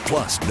dimension.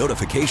 Plus,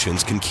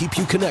 notifications can keep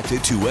you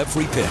connected to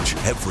every pitch,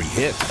 every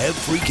hit,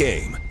 every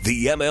game.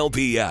 The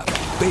MLB app.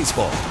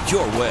 Baseball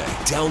your way.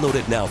 Download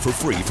it now for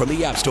free from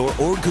the App Store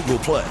or Google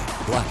Play.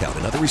 Blackout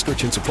and other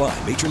restrictions apply.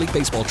 Major League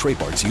Baseball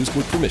trademarks used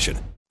with permission.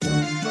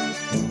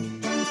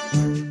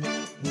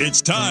 It's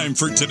time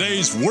for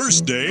today's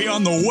worst day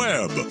on the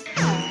web.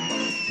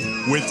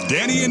 With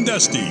Danny and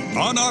Dusty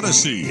on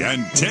Odyssey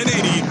and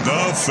 1080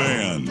 The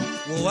Fan.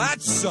 Well,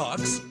 that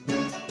sucks.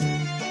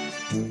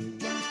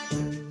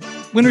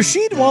 When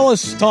Rasheed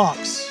Wallace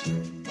talks,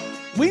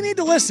 we need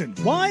to listen.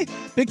 Why?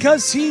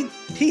 Because he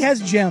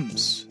has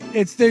gems.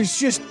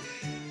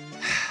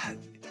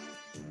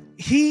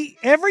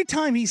 Every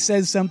time he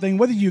says something,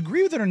 whether you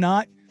agree with it or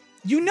not,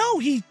 you know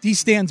he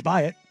stands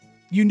by it.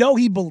 You know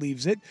he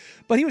believes it.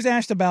 But he was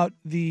asked about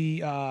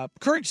the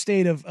current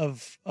state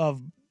of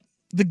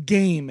the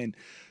game, and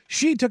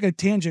she took a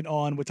tangent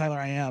on with Tyler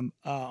I Am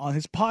on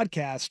his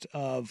podcast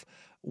of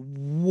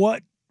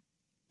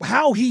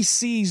how he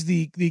sees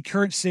the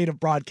current state of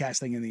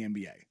broadcasting in the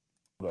NBA.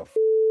 The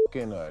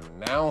fucking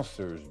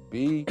announcers,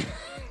 B.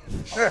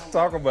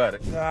 Talk about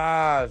it.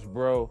 Gosh,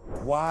 bro.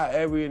 Why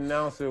every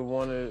announcer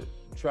want to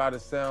try to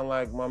sound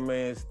like my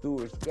man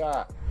Stuart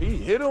Scott? He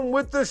hit him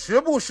with the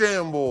shibble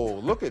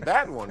shamble. Look at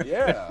that one,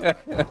 yeah.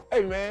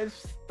 Hey, man,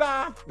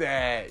 stop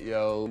that,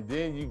 yo. And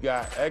then you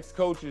got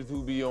ex-coaches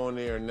who be on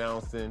there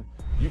announcing.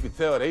 You could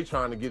tell they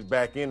trying to get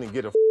back in and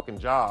get a fucking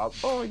job.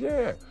 Oh,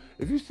 yeah.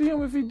 If you see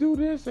him, if he do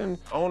this, and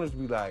owners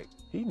be like,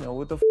 he know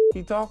what the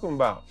he talking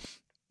about.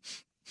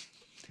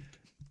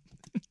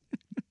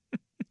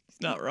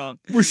 Not wrong.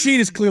 Rasheed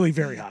is clearly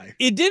very high.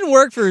 It didn't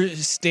work for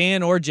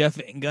Stan or Jeff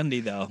Van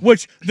Gundy, though.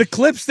 Which the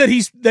clips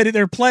that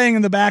they're playing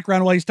in the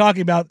background while he's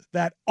talking about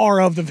that are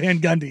of the Van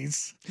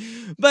Gundys.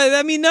 But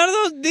I mean, none of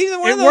those. Neither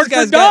one it of those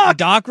guys for got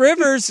Doc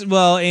Rivers.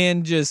 Well,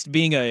 and just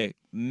being a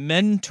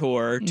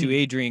mentor to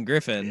Adrian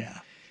Griffin,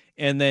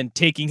 and then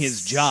taking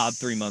his job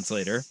 3 months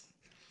later.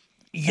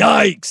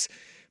 Yikes!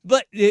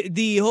 But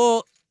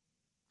the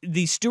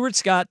Stuart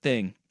Scott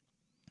thing.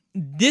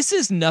 This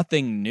is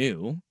nothing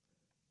new.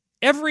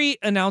 Every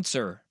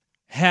announcer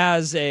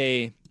has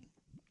a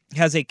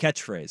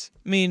catchphrase.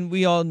 I mean,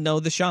 we all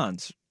know the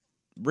Seans.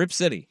 Rip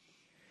City.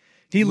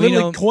 He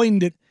literally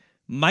coined it.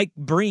 Mike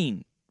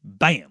Breen,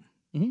 bam.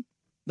 Mm-hmm.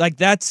 Like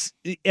that's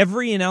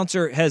every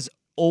announcer has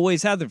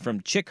always had them,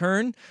 from Chick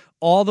Hearn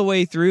all the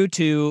way through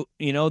to,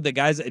 the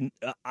guys,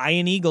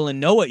 Ian Eagle and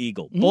Noah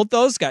Eagle. Mm-hmm. Both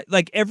those guys,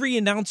 like every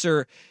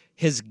announcer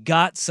has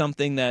got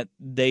something that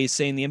they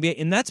say in the NBA,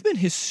 and that's been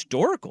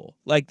historical.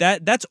 Like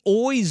that's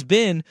always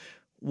been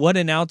what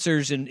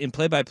announcers and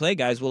play-by-play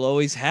guys will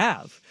always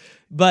have.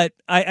 But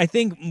I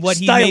think what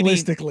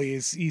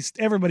stylistically he's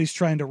everybody's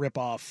trying to rip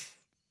off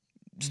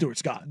Stuart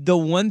Scott. The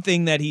one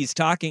thing that he's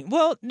talking,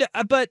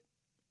 but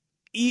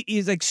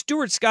he's like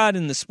Stuart Scott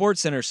in the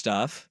Sports Center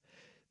stuff.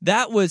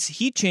 That was,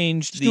 he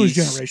changed the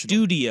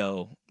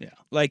studio. Yeah.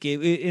 Like,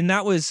 and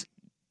that was,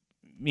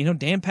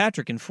 Dan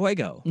Patrick and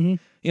Fuego.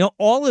 Mm-hmm.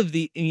 All of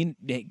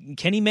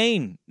Kenny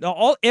Mayne,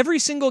 every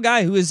single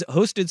guy who has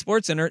hosted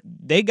Sports Center,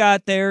 they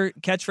got their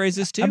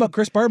catchphrase too. How about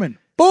Chris Berman?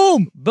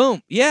 Boom!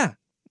 Boom. Yeah.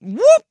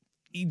 Whoop!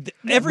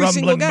 Every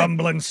single guy.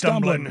 Bumbling,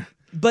 stumbling.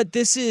 But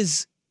this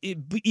is,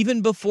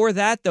 even before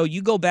that, though,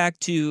 you go back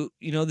to,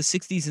 the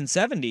 60s and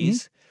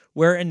 70s,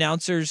 where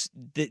announcers,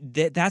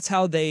 that's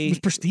how they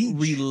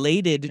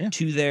related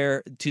to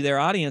their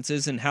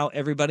audiences, and how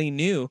everybody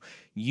knew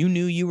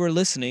you were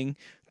listening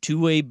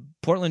to a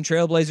Portland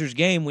Trailblazers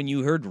game when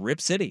you heard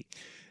Rip City.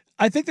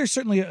 I think there's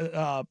certainly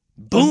a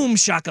boom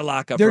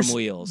shakalaka from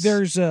Wheels.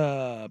 There's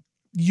a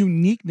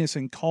uniqueness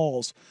in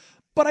calls,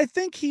 but I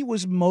think he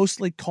was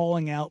mostly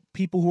calling out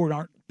people who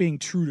aren't being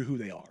true to who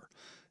they are.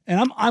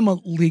 And I'm a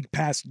league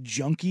pass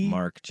junkie.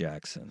 Mark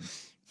Jackson.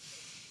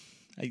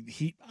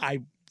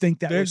 I think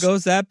that there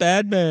goes that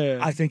bad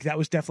man. I think that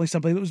was definitely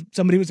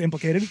somebody was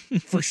implicated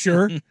for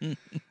sure.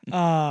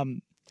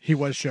 He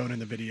was shown in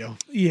the video.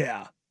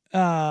 Yeah.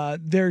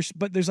 There's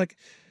like,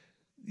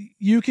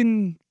 you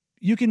can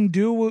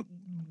do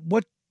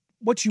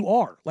what you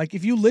are. Like,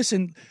 if you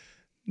listen,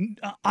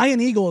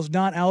 Ian Eagle is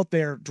not out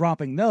there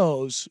dropping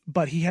those,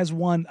 but he has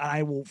one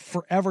I will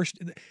forever.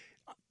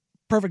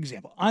 Perfect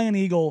example. Ian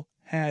Eagle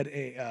had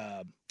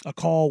a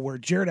call where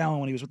Jared Allen,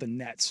 when he was with the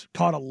Nets,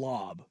 caught a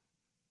lob,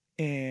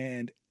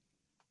 and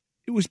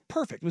it was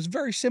perfect. It was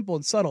very simple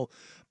and subtle,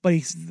 but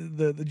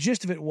the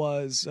gist of it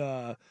was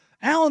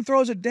Allen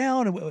throws it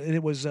down, and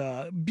it was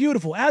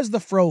beautiful as the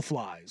fro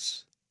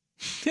flies.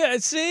 Yeah,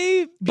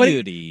 see,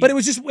 beauty. But it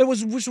was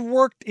just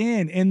worked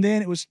in, and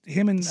then it was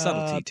him and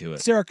subtlety to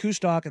it. Sarah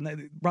Kustok, and they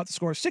brought the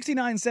score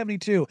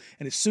 69-72.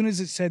 And as soon as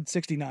it said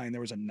 69,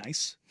 there was a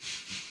nice.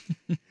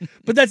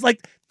 But that's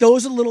like,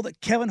 those are little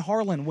that Kevin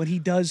Harlan, when he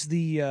does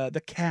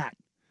the cat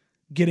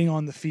getting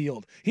on the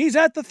field, he's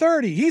at the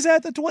 30, he's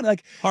at the 20.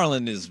 Like,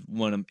 Harlan is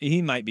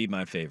he might be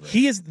my favorite.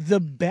 He is the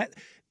best.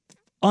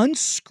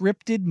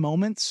 Unscripted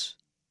moments.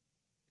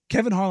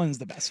 Kevin Harlan is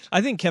the best.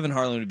 I think Kevin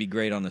Harlan would be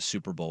great on a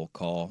Super Bowl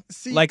call.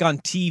 Like on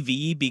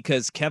TV,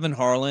 because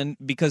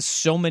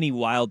so many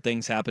wild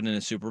things happen in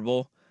a Super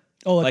Bowl.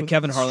 Oh, like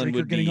Kevin Harlan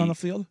would getting be on the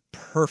field?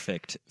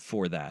 Perfect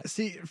for that.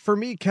 See, for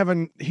me,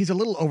 Kevin, he's a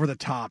little over the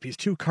top. He's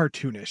too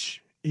cartoonish.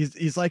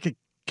 He's like a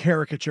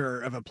caricature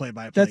of a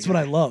play-by-play That's guy. what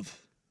I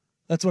love.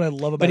 That's what I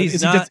love about but it.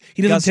 He's not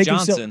he doesn't Gus take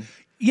Johnson.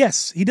 Himself,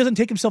 yes, he doesn't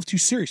take himself too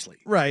seriously.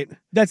 Right.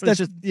 That's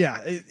just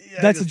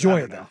that's the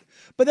joy of that.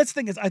 But that's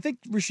the thing is, I think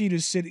Rasheed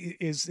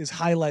is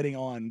highlighting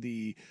on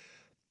the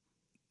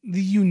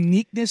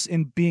uniqueness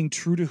in being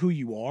true to who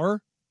you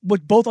are,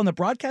 but both on the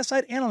broadcast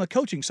side and on the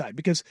coaching side.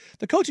 Because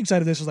the coaching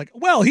side of this is like,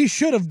 well, he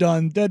should have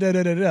done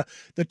the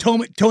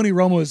Tony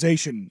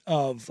Romoization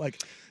of like,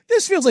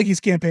 this feels like he's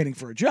campaigning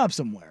for a job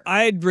somewhere.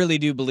 I really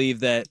do believe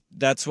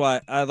that's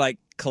why I like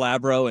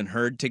Calabro and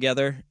Hurd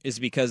together, is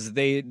because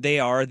they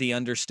are the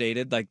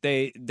understated. Like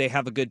they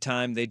have a good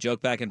time, they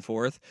joke back and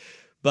forth,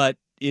 but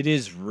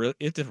it's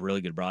a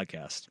really good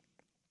broadcast.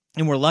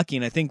 And we're lucky,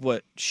 and I think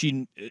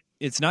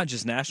it's not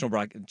just national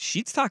broadcast.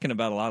 She's talking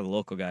about a lot of the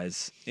local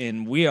guys,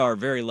 and we are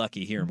very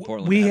lucky here in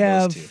Portland. We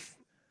have those two.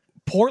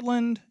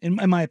 Portland, in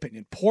my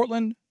opinion,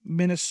 Portland,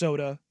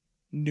 Minnesota,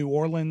 New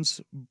Orleans,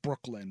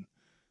 Brooklyn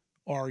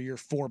are your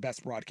four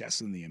best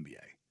broadcasts in the NBA.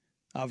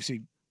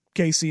 Obviously,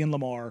 KC and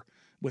Lamar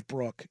with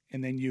Brooke,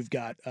 and then you've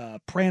got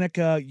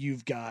Pranica,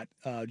 you've got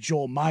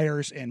Joel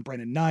Myers and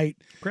Brendan Knight.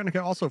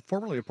 Pranica also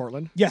formerly of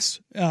Portland. Yes,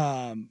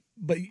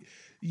 but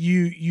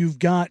you've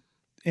got,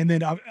 and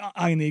then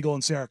Ian Eagle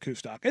and Sarah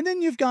Kustok, and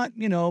then you've got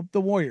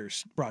the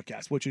Warriors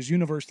broadcast, which is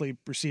universally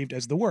perceived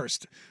as the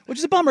worst, which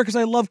is a bummer because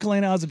I love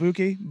Kalena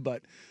Azubuike,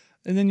 but.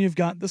 And then you've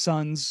got the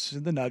Suns,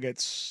 and the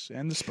Nuggets,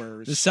 and the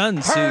Spurs. The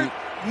Suns Hurt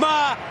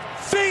my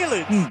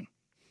feelings.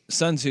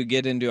 Suns who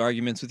get into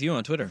arguments with you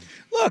on Twitter.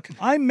 Look,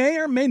 I may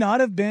or may not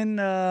have been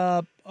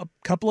a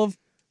couple of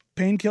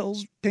pain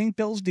pills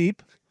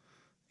deep,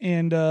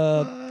 and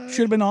should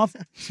have been off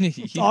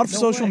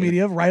social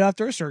media right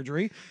after a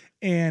surgery.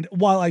 And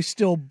while I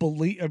still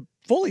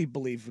fully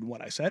believe in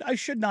what I said, I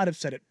should not have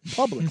said it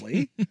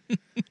publicly,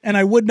 and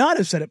I would not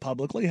have said it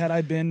publicly had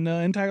I been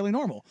entirely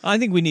normal. I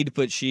think we need to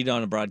put Sheed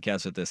on a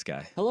broadcast with this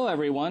guy. Hello,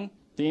 everyone.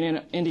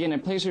 The Indiana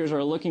Pacers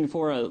are looking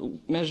for a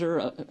measure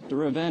of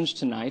revenge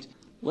tonight.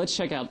 Let's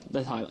check out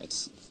the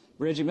highlights.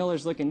 Reggie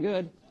Miller's looking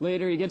good.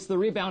 Later, he gets the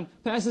rebound,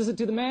 passes it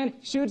to the man,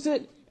 shoots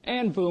it,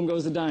 and boom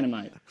goes the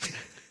dynamite.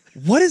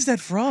 What is that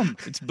from?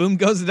 It's Boom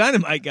Goes the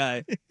Dynamite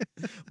guy.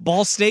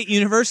 Ball State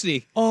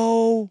University.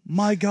 Oh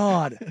my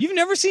God. You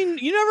never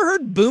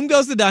heard Boom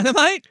Goes the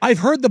Dynamite? I've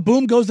heard the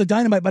Boom Goes the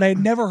Dynamite, but I had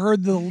never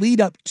heard the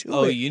lead up to it.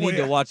 Oh, you need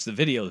to watch the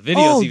video. The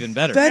video's even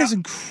better. That is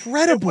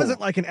incredible. It wasn't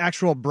like an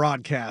actual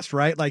broadcast,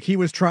 right? Like he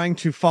was trying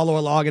to follow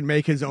along and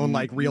make his own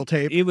like real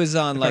tape. It was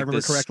on if I like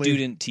remember the correctly.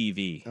 student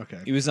TV. Okay.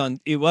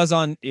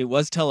 It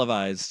was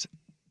televised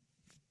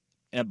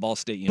at Ball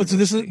State University.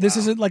 But so this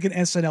isn't like an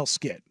SNL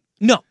skit.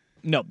 No,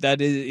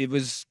 it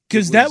was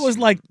Because that was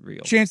like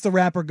real. Chance the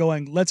Rapper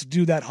going, let's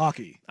do that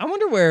hockey. I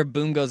wonder where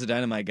Boom Goes the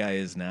Dynamite guy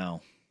is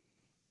now.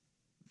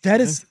 That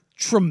is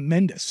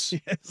tremendous.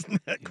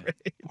 Isn't that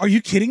great? Are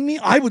you kidding me?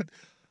 I would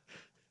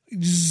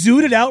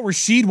zooted out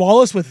Rasheed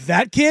Wallace with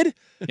that kid?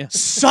 Yeah.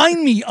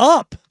 Sign me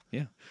up.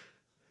 Yeah.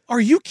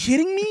 Are you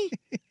kidding me?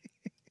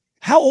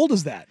 How old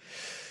is that?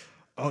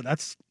 Oh,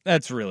 that's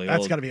really that's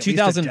old. got to be at least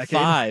a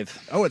 2005.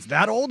 decade. Oh, it's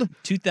that old?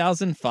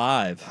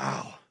 2005.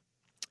 Wow.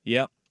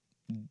 Yep.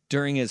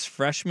 During his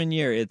freshman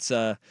year, it's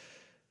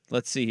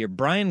let's see here.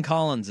 Brian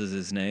Collins is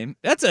his name.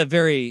 That's a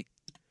very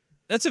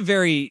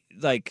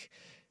like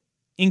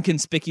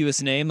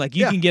inconspicuous name. Like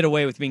you can get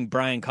away with being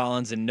Brian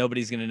Collins and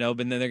nobody's gonna know,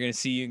 but then they're gonna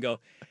see you and go,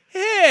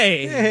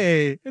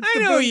 Hey, it's I the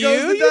know Boom you.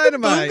 Goes the You're the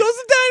Dynamite. Boom Goes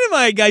the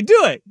Dynamite guy.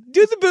 Do it.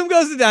 Do the Boom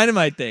Goes the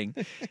Dynamite thing.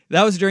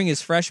 That was during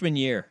his freshman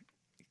year.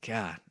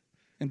 God.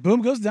 And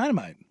Boom Goes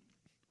Dynamite.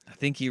 I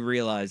think he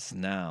realized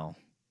now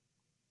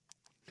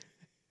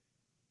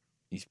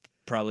he's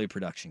probably a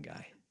production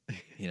guy.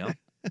 You know?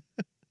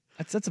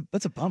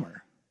 That's a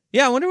bummer.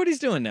 Yeah, I wonder what he's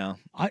doing now.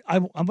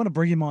 I'm gonna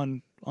bring him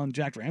on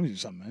Jack Ramsey or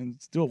something, man.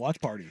 Let's do a watch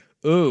party.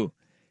 Ooh.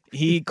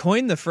 He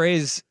coined the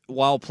phrase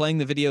while playing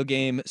the video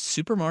game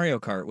Super Mario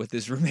Kart with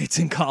his roommates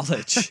in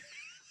college.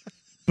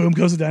 Boom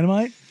Goes the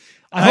Dynamite.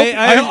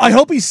 I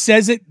hope he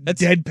says it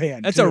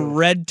deadpan. That's too. a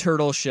red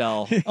turtle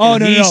shell. Oh,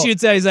 And no, he no.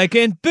 shoots at it, he's like,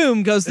 and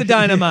boom goes the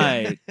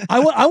dynamite. I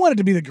want it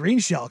to be the green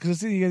shell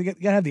because you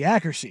gotta have the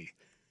accuracy.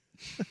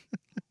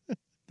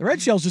 The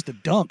red shell's just a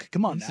dunk.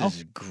 Come on now. This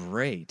is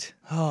great.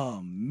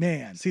 Oh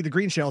man. See, the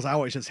green shells I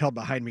always just held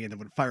behind me and then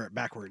would fire it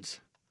backwards.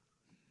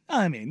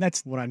 I mean,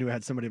 that's when I knew I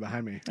had somebody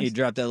behind me. He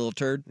dropped that little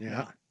turd?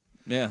 Yeah.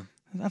 Yeah.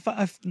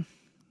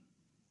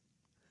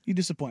 You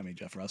disappoint me,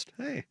 Jeff Rust.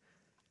 Hey.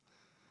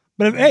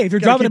 But if you're Gotta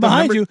dropping it keep a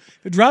behind number- you, if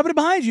you're dropping it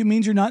behind you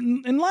means you're not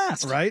in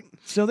last. Right.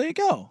 So there you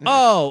go.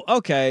 Oh,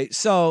 okay.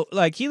 So,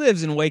 like, he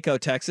lives in Waco,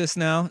 Texas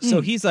now. So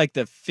he's like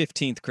the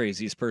 15th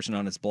craziest person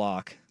on his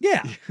block.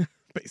 Yeah.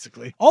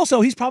 Basically. Also,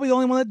 he's probably the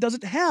only one that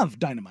doesn't have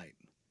dynamite.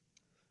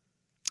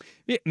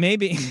 Yeah,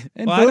 maybe.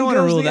 And Well, boom I don't want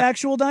to goes rule the that.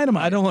 actual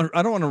dynamite. I don't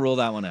want to rule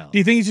that one out. Do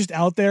you think he's just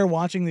out there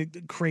watching the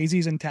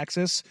crazies in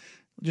Texas,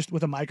 just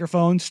with a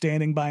microphone,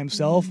 standing by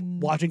himself,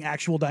 watching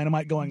actual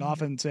dynamite going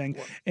off and saying,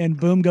 and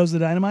boom goes the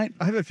dynamite?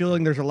 I have a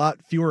feeling there's a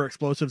lot fewer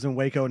explosives in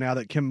Waco now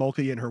that Kim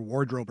Mulkey and her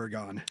wardrobe are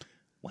gone.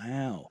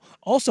 Wow.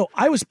 Also,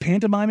 I was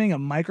pantomiming a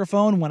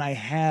microphone when I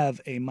have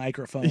a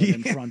microphone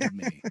in front of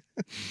me.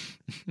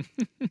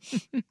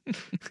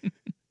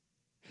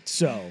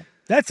 So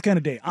that's the kind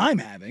of day I'm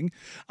having.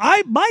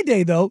 My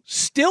day, though,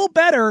 still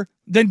better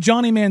than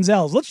Johnny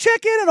Manziel's. Let's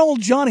check in on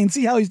old Johnny and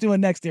see how he's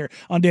doing next here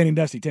on Danny and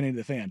Dusty, 1080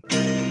 The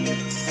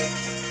Fan.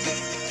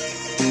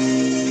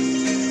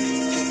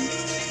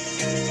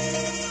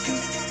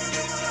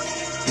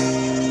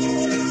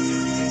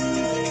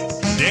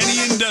 Danny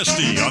and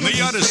Dusty on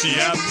the Odyssey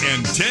app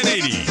and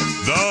 1080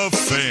 The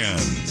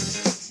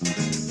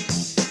Fan.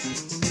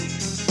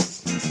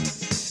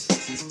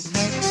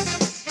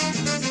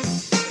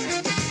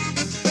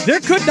 There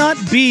could not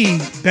be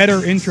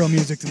better intro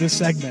music to this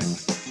segment.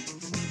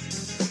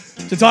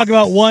 To talk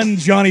about one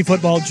Johnny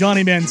football,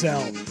 Johnny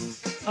Manziel.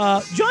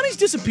 Johnny's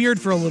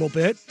disappeared for a little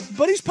bit,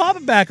 but he's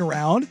popping back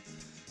around.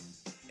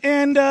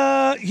 And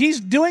he's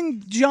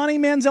doing Johnny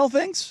Manziel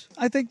things,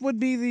 I think would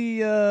be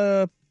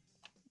the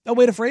a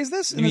way to phrase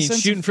this. You mean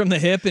shooting from the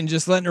hip and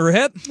just letting her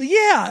rip?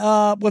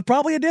 Yeah, with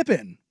probably a dip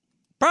in.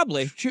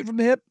 Probably. Shoot from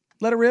the hip,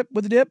 let her rip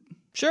with a dip.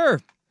 Sure.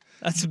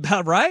 That's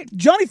about right.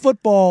 Johnny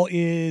football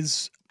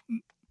is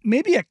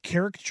maybe a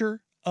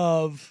caricature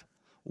of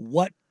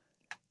what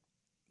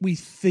we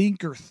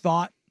think or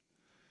thought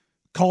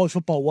college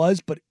football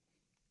was, but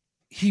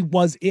he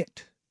was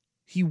it.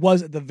 He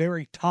was at the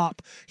very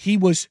top. He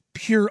was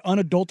pure,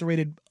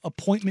 unadulterated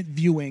appointment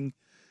viewing,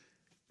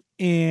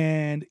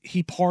 and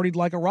he partied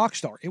like a rock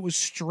star. It was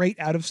straight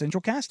out of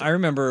Central Casting. I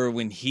remember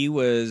when he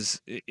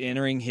was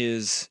entering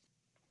his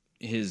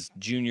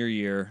junior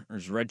year, or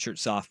his redshirt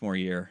sophomore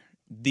year,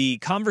 the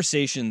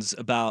conversations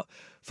about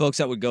folks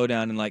that would go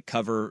down and like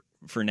cover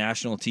for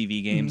national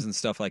TV games and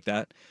stuff like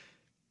that,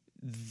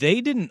 they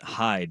didn't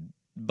hide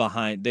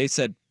behind. They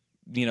said,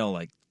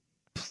 like,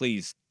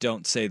 please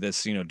don't say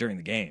this, during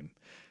the game.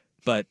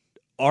 But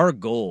our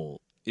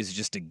goal is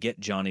just to get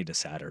Johnny to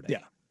Saturday.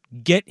 Yeah.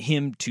 Get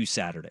him to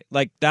Saturday.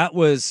 Like, that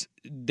was,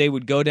 they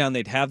would go down,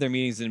 they'd have their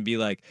meetings and be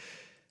like,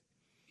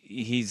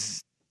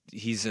 he's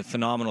a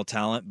phenomenal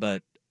talent,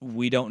 but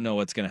we don't know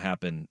what's going to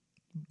happen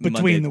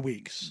between the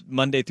weeks.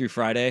 Monday through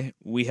Friday,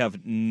 we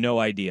have no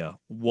idea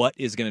what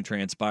is going to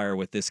transpire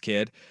with this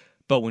kid.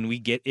 But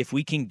if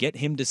we can get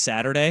him to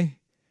Saturday,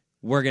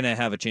 we're going to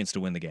have a chance to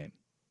win the game.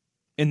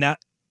 And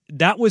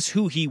that was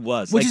who he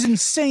was. Which is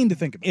insane to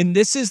think about. And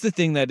this is the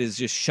thing that is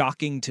just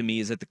shocking to me,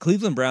 is that the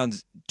Cleveland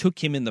Browns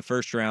took him in the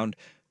first round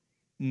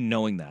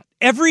knowing that.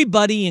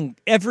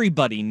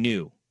 Everybody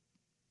knew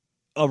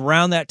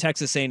around that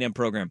Texas A&M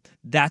program,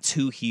 that's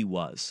who he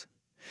was.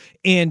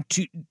 And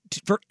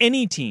for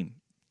any team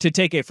to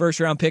take a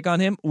first-round pick on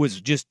him was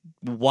just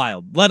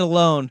wild, let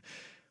alone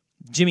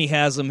Jimmy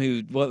Haslam,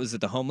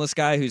 the homeless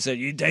guy who said,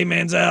 "You take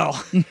Manziel."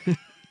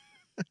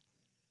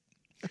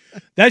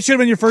 That should have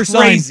been your first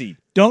Crazy. sign.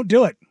 Don't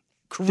do it.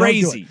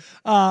 Crazy.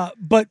 Don't do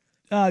it.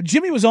 But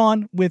Jimmy was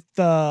on with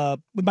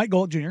Mike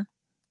Golick Jr.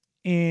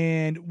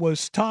 and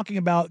was talking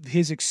about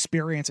his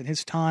experience and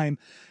his time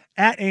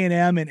at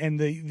A&M and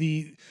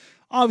the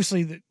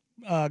obviously the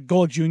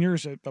Golick Jr.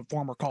 is a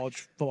former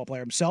college football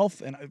player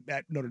himself and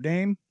at Notre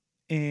Dame.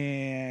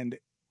 And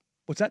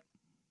what's that?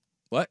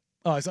 What?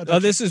 Oh,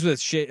 this is with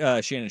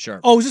Shannon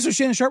Sharp. Oh, is this with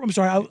Shannon Sharp? I'm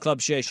sorry.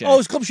 Club Shay Shay. Oh,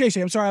 it's Club Shay Shay.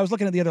 I'm sorry. I was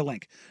looking at the other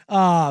link.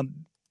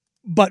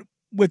 But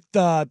with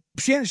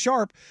Shannon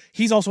Sharp,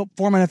 he's also a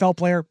former NFL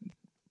player,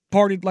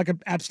 partied like an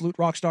absolute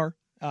rock star,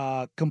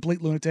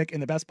 complete lunatic in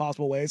the best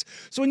possible ways.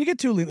 So when you get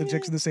two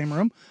lunatics in the same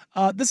room,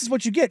 this is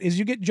what you get, is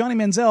you get Johnny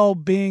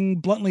Manziel being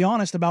bluntly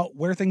honest about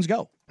where things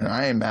go. And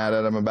I ain't mad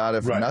at him about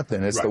it for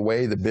nothing. It's the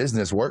way the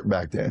business worked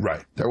back then.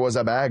 Right. There was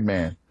a bag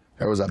man.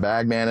 There was a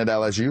bag man at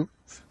LSU.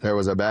 There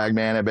was a bag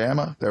man at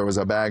Bama. There was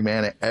a bag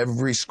man at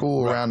every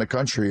school around the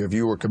country if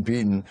you were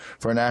competing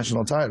for a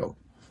national title.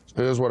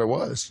 It is what it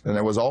was. And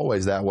it was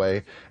always that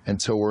way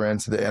until we're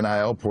into the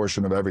NIL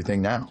portion of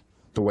everything now,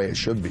 the way it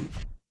should be.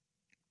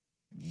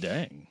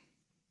 Dang.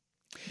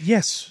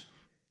 Yes.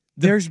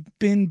 There's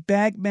been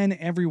bag men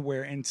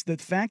everywhere. And it's the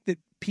fact that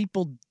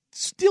people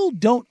still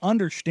don't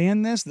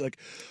understand this. They're like,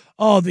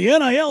 oh, the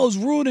NIL is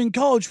ruining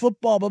college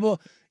football, blah, blah.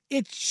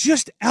 It's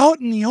just out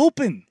in the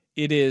open.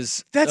 It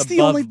is. That's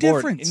the only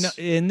difference.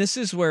 And this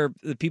is where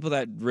the people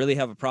that really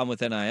have a problem with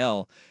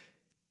NIL,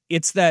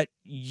 it's that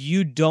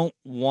you don't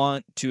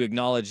want to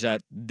acknowledge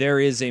that there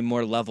is a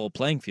more level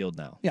playing field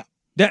now. Yeah.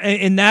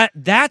 And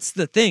that's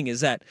the thing,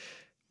 is that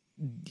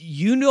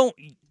you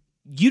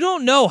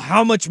don't know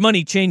how much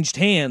money changed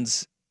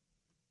hands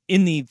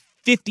in the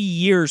 50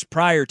 years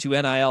prior to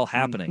NIL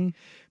happening,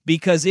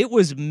 because it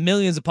was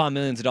millions upon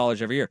millions of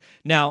dollars every year.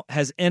 Now,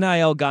 has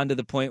NIL gone to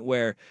the point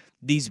where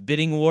these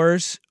bidding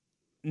wars,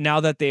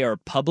 now that they are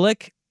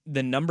public,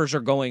 the numbers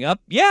are going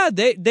up? Yeah,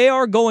 they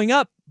are going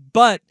up,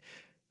 but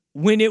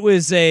when it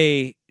was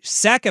a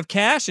sack of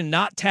cash and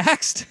not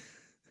taxed,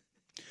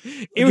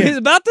 it was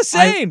about the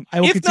same,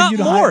 if not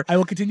more. I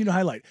will continue to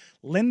highlight.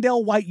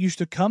 Lindell White used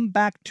to come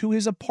back to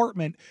his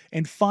apartment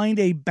and find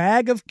a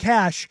bag of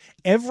cash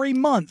every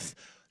month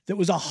that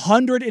was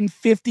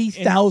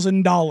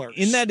 $150,000.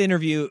 In that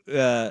interview,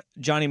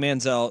 Johnny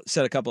Manziel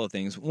said a couple of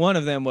things. One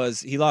of them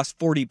was he lost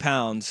 40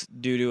 pounds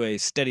due to a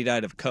steady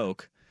diet of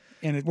Coke.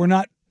 And we're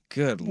not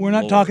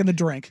talking the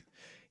drink.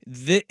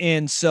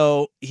 And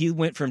so he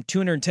went from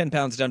 210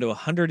 pounds down to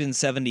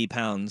 170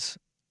 pounds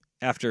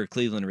after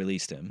Cleveland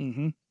released him.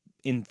 Mm-hmm.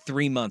 In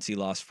 3 months, he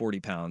lost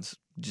 40 pounds.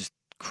 Just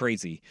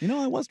crazy. You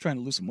know, I was trying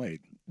to lose some weight.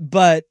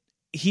 But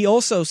he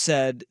also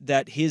said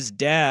that his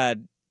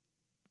dad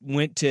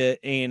went to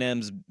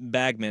A&M's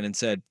bagman and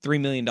said,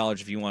 $3 million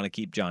if you want to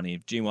keep Johnny,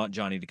 if you want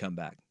Johnny to come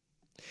back.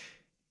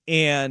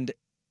 And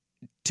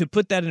to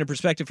put that into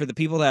perspective for the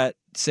people that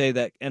say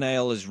that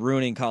NIL is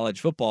ruining college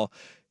football,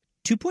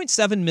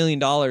 $2.7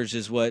 million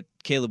is what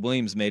Caleb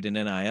Williams made in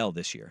NIL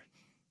this year.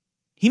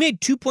 He made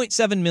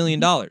 $2.7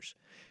 million.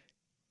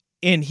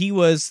 And he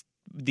was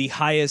the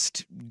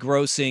highest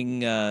grossing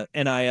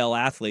NIL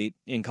athlete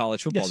in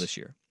college football this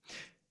year.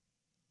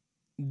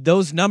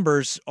 Those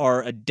numbers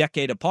are a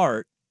decade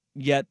apart,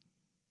 yet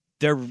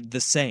they're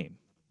the same,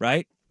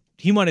 right?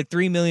 He wanted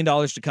 $3 million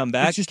to come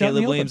back.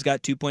 Caleb Williams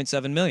got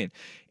 $2.7 million.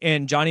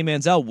 And Johnny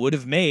Manziel would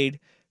have made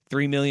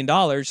 $3 million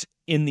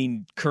in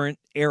the current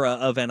era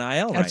of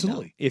NIL right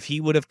now if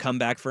he would have come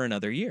back for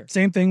another year.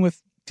 Same thing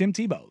with Tim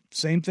Tebow.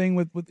 Same thing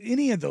with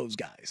any of those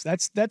guys.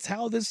 That's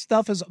how this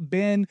stuff has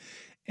been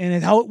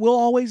and how it will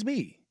always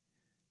be.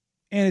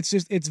 And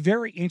it's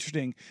very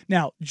interesting.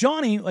 Now,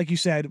 Johnny, like you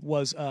said,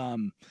 was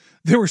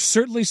there was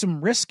certainly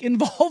some risk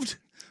involved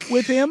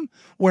with him,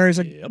 whereas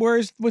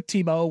with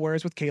Tebow,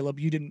 whereas with Caleb,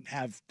 you didn't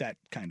have that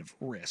kind of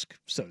risk,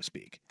 so to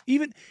speak.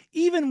 Even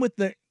with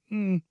the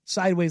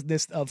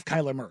sidewaysness of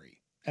Kyler Murray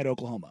at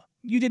Oklahoma,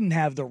 you didn't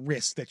have the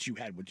risk that you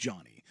had with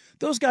Johnny.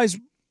 Those guys,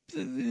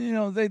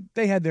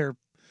 they had their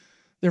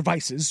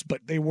vices,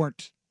 but they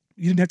weren't.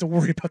 You didn't have to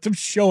worry about them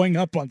showing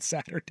up on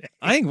Saturday.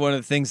 I think one of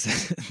the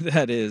things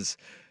that is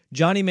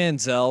Johnny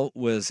Manziel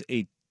was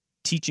a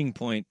teaching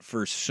point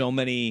for so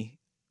many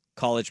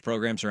college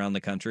programs around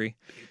the country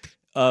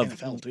of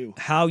NFL too.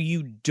 How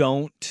you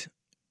don't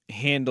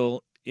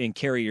handle and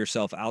carry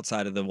yourself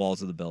outside of the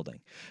walls of the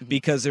building,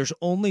 because there's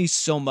only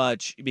so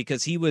much,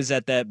 because he was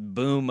at that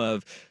boom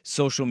of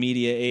social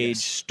media age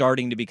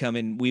starting to become,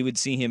 and we would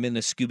see him in the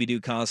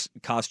Scooby-Doo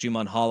costume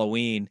on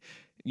Halloween,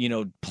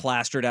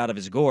 plastered out of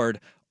his gourd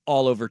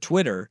all over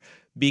Twitter,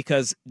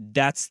 because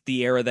that's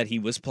the era that he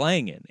was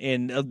playing in.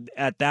 And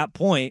at that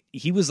point,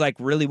 he was like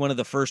really one of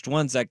the first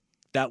ones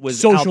that was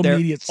social out there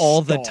media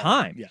all star. the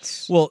time.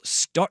 Yes. Well,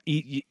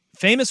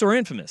 famous or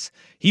infamous?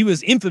 He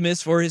was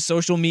infamous for his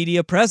social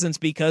media presence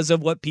because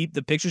of what the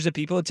pictures that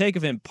people would take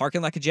of him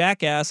parking like a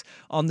jackass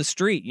on the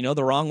street,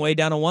 the wrong way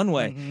down a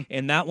one-way.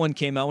 And that one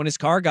came out when his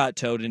car got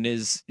towed and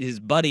his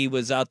buddy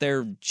was out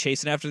there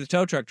chasing after the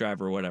tow truck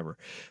driver or whatever.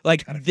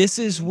 Like, this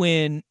is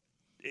when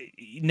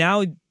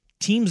now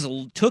teams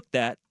took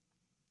that,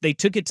 they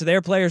took it to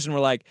their players and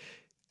were like,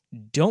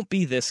 don't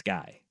be this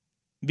guy,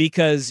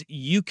 because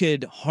you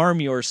could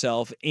harm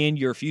yourself and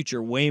your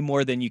future way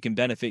more than you can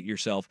benefit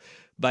yourself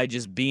by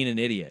just being an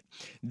idiot.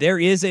 There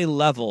is a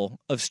level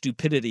of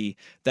stupidity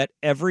that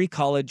every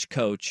college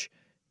coach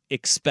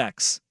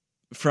expects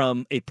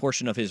from a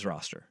portion of his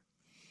roster.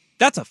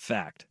 That's a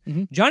fact.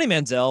 Johnny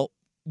Manziel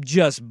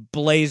just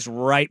blazed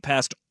right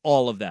past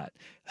all of that.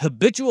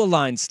 Habitual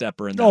line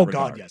stepper in that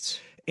regard. God, yes.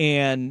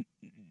 And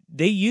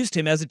they used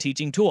him as a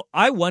teaching tool.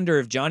 I wonder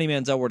if Johnny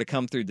Manziel were to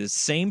come through the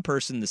same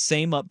person, the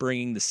same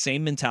upbringing, the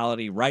same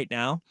mentality right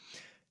now,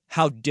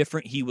 how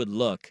different he would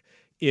look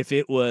if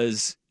it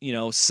was,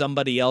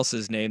 somebody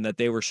else's name that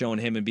they were showing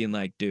him and being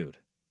like, dude,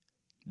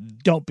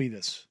 don't be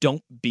this.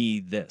 Don't be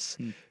this.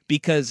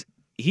 Because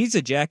he's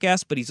a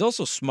jackass, but he's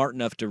also smart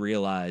enough to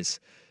realize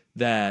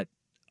that,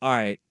 all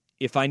right,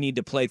 if I need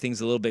to play things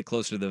a little bit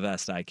closer to the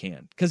vest, I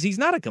can. Because he's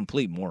not a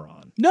complete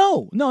moron.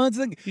 No, that's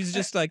the thing. He's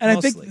just like, and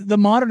mostly. I think the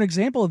modern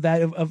example of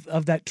that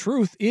of that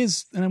truth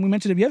is, and we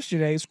mentioned it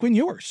yesterday, is Quinn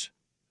Ewers.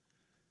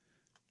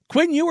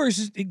 Quinn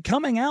Ewers,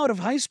 coming out of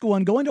high school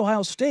and going to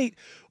Ohio State,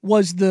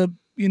 was the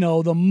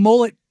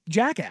mullet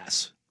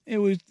jackass. It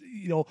was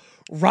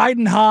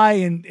riding high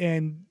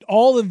and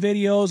all the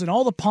videos and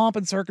all the pomp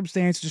and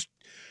circumstance, just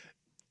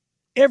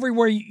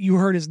everywhere you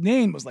heard his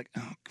name was like,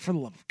 oh, for the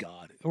love of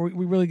God, are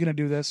we really going to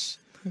do this?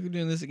 We're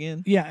doing this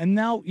again? Yeah, and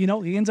now,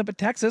 he ends up at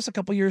Texas a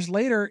couple years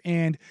later,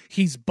 and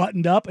he's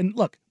buttoned up. And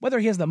look, whether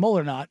he has the mole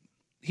or not,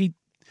 he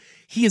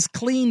has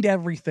cleaned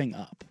everything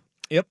up.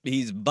 Yep,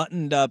 he's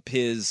buttoned up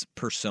his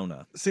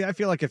persona. See, I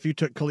feel like if you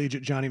took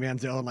collegiate Johnny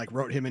Manziel and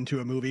wrote him into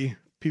a movie,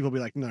 people would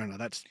be like, no,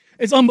 that's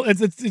it's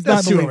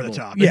not too over the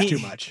top. Yeah. It's too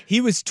much.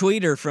 He was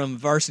Tweeter from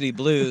Varsity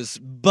Blues,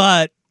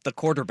 but the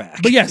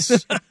quarterback. But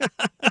yes,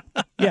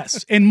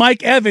 yes, and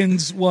Mike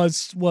Evans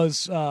was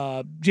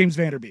James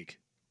Vanderbeek,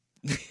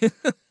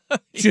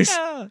 just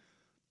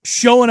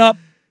showing up,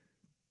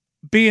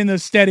 being the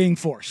steadying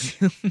force.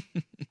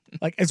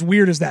 Like, as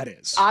weird as that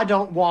is, I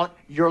don't want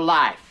your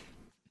life.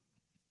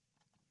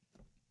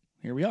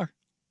 Here we are.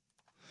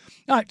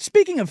 All right.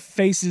 Speaking of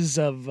faces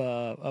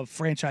of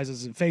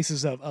franchises and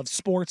faces of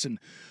sports, and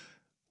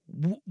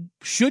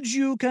should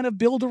you kind of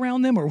build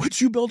around them, or would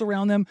you build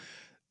around them?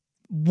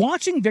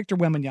 Watching Victor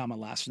Wembanyama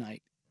last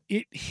night,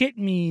 it hit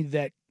me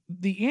that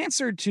the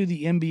answer to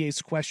the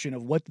NBA's question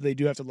of what do they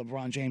do after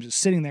LeBron James is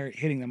sitting there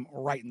hitting them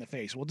right in the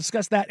face. We'll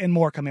discuss that and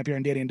more coming up here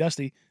on Danny and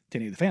Dusty.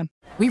 Danny the Fan.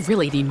 We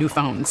really need new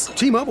phones.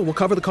 T-Mobile will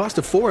cover the cost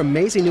of 4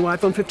 amazing new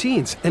iPhone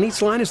 15s, and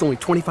each line is only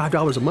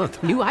 $25 a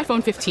month. New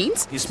iPhone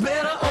 15s? It's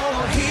better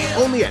over here.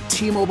 Only at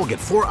T-Mobile, get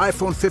 4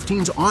 iPhone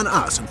 15s on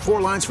us and 4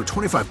 lines for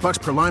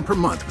 $25 per line per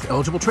month with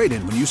eligible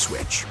trade-in when you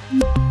switch.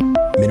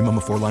 Minimum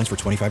of 4 lines for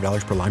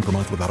 $25 per line per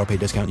month with auto-pay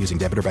discount using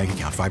debit or bank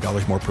account.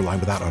 $5 more per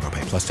line without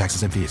auto-pay, plus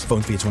taxes and fees.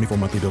 Phone fee at 24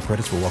 monthly bill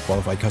credits for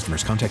well-qualified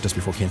customers. Contact us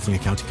before canceling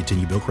account to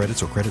continue bill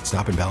credits or credit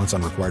stop and balance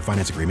on required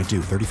finance agreement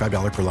due.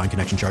 $35 per line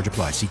connection charge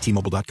applies. See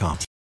T-Mobile.com.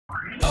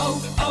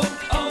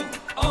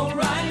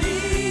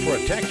 O'Reilly.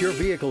 Protect your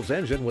vehicle's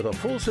engine with a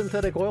full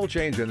synthetic oil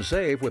change and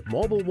save with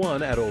Mobile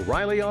One at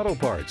O'Reilly Auto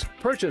Parts.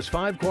 Purchase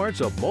 5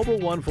 quarts of Mobile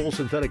One full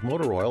synthetic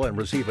motor oil and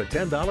receive a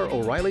 $10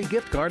 O'Reilly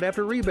gift card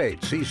after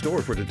rebate. See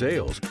store for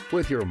details.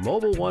 With your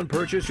Mobile One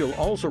purchase, you'll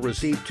also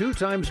receive 2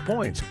 times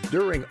points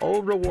during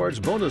O Rewards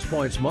Bonus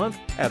Points Month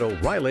at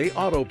O'Reilly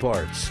Auto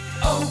Parts.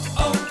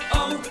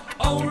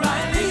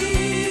 O'Reilly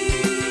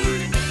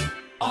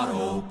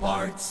Auto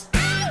Parts.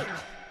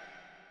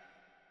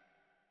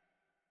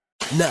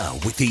 Now,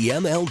 with the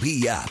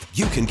MLB app,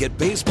 you can get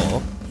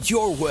baseball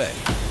your way.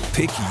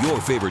 Pick your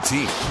favorite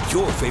team,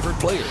 your favorite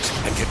players,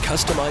 and get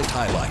customized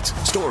highlights,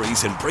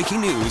 stories, and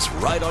breaking news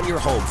right on your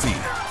home feed.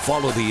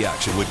 Follow the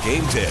action with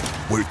Game Day,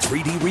 where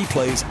 3D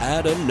replays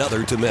add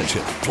another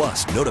dimension.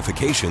 Plus,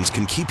 notifications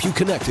can keep you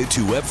connected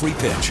to every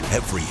pitch,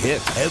 every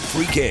hit,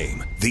 every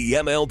game. The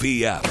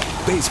MLB app.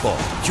 Baseball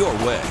your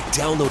way.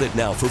 Download it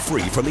now for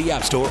free from the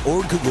App Store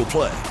or Google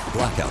Play.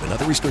 Blackout and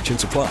other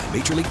restrictions apply.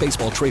 Major League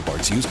Baseball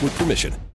trademarks used with permission.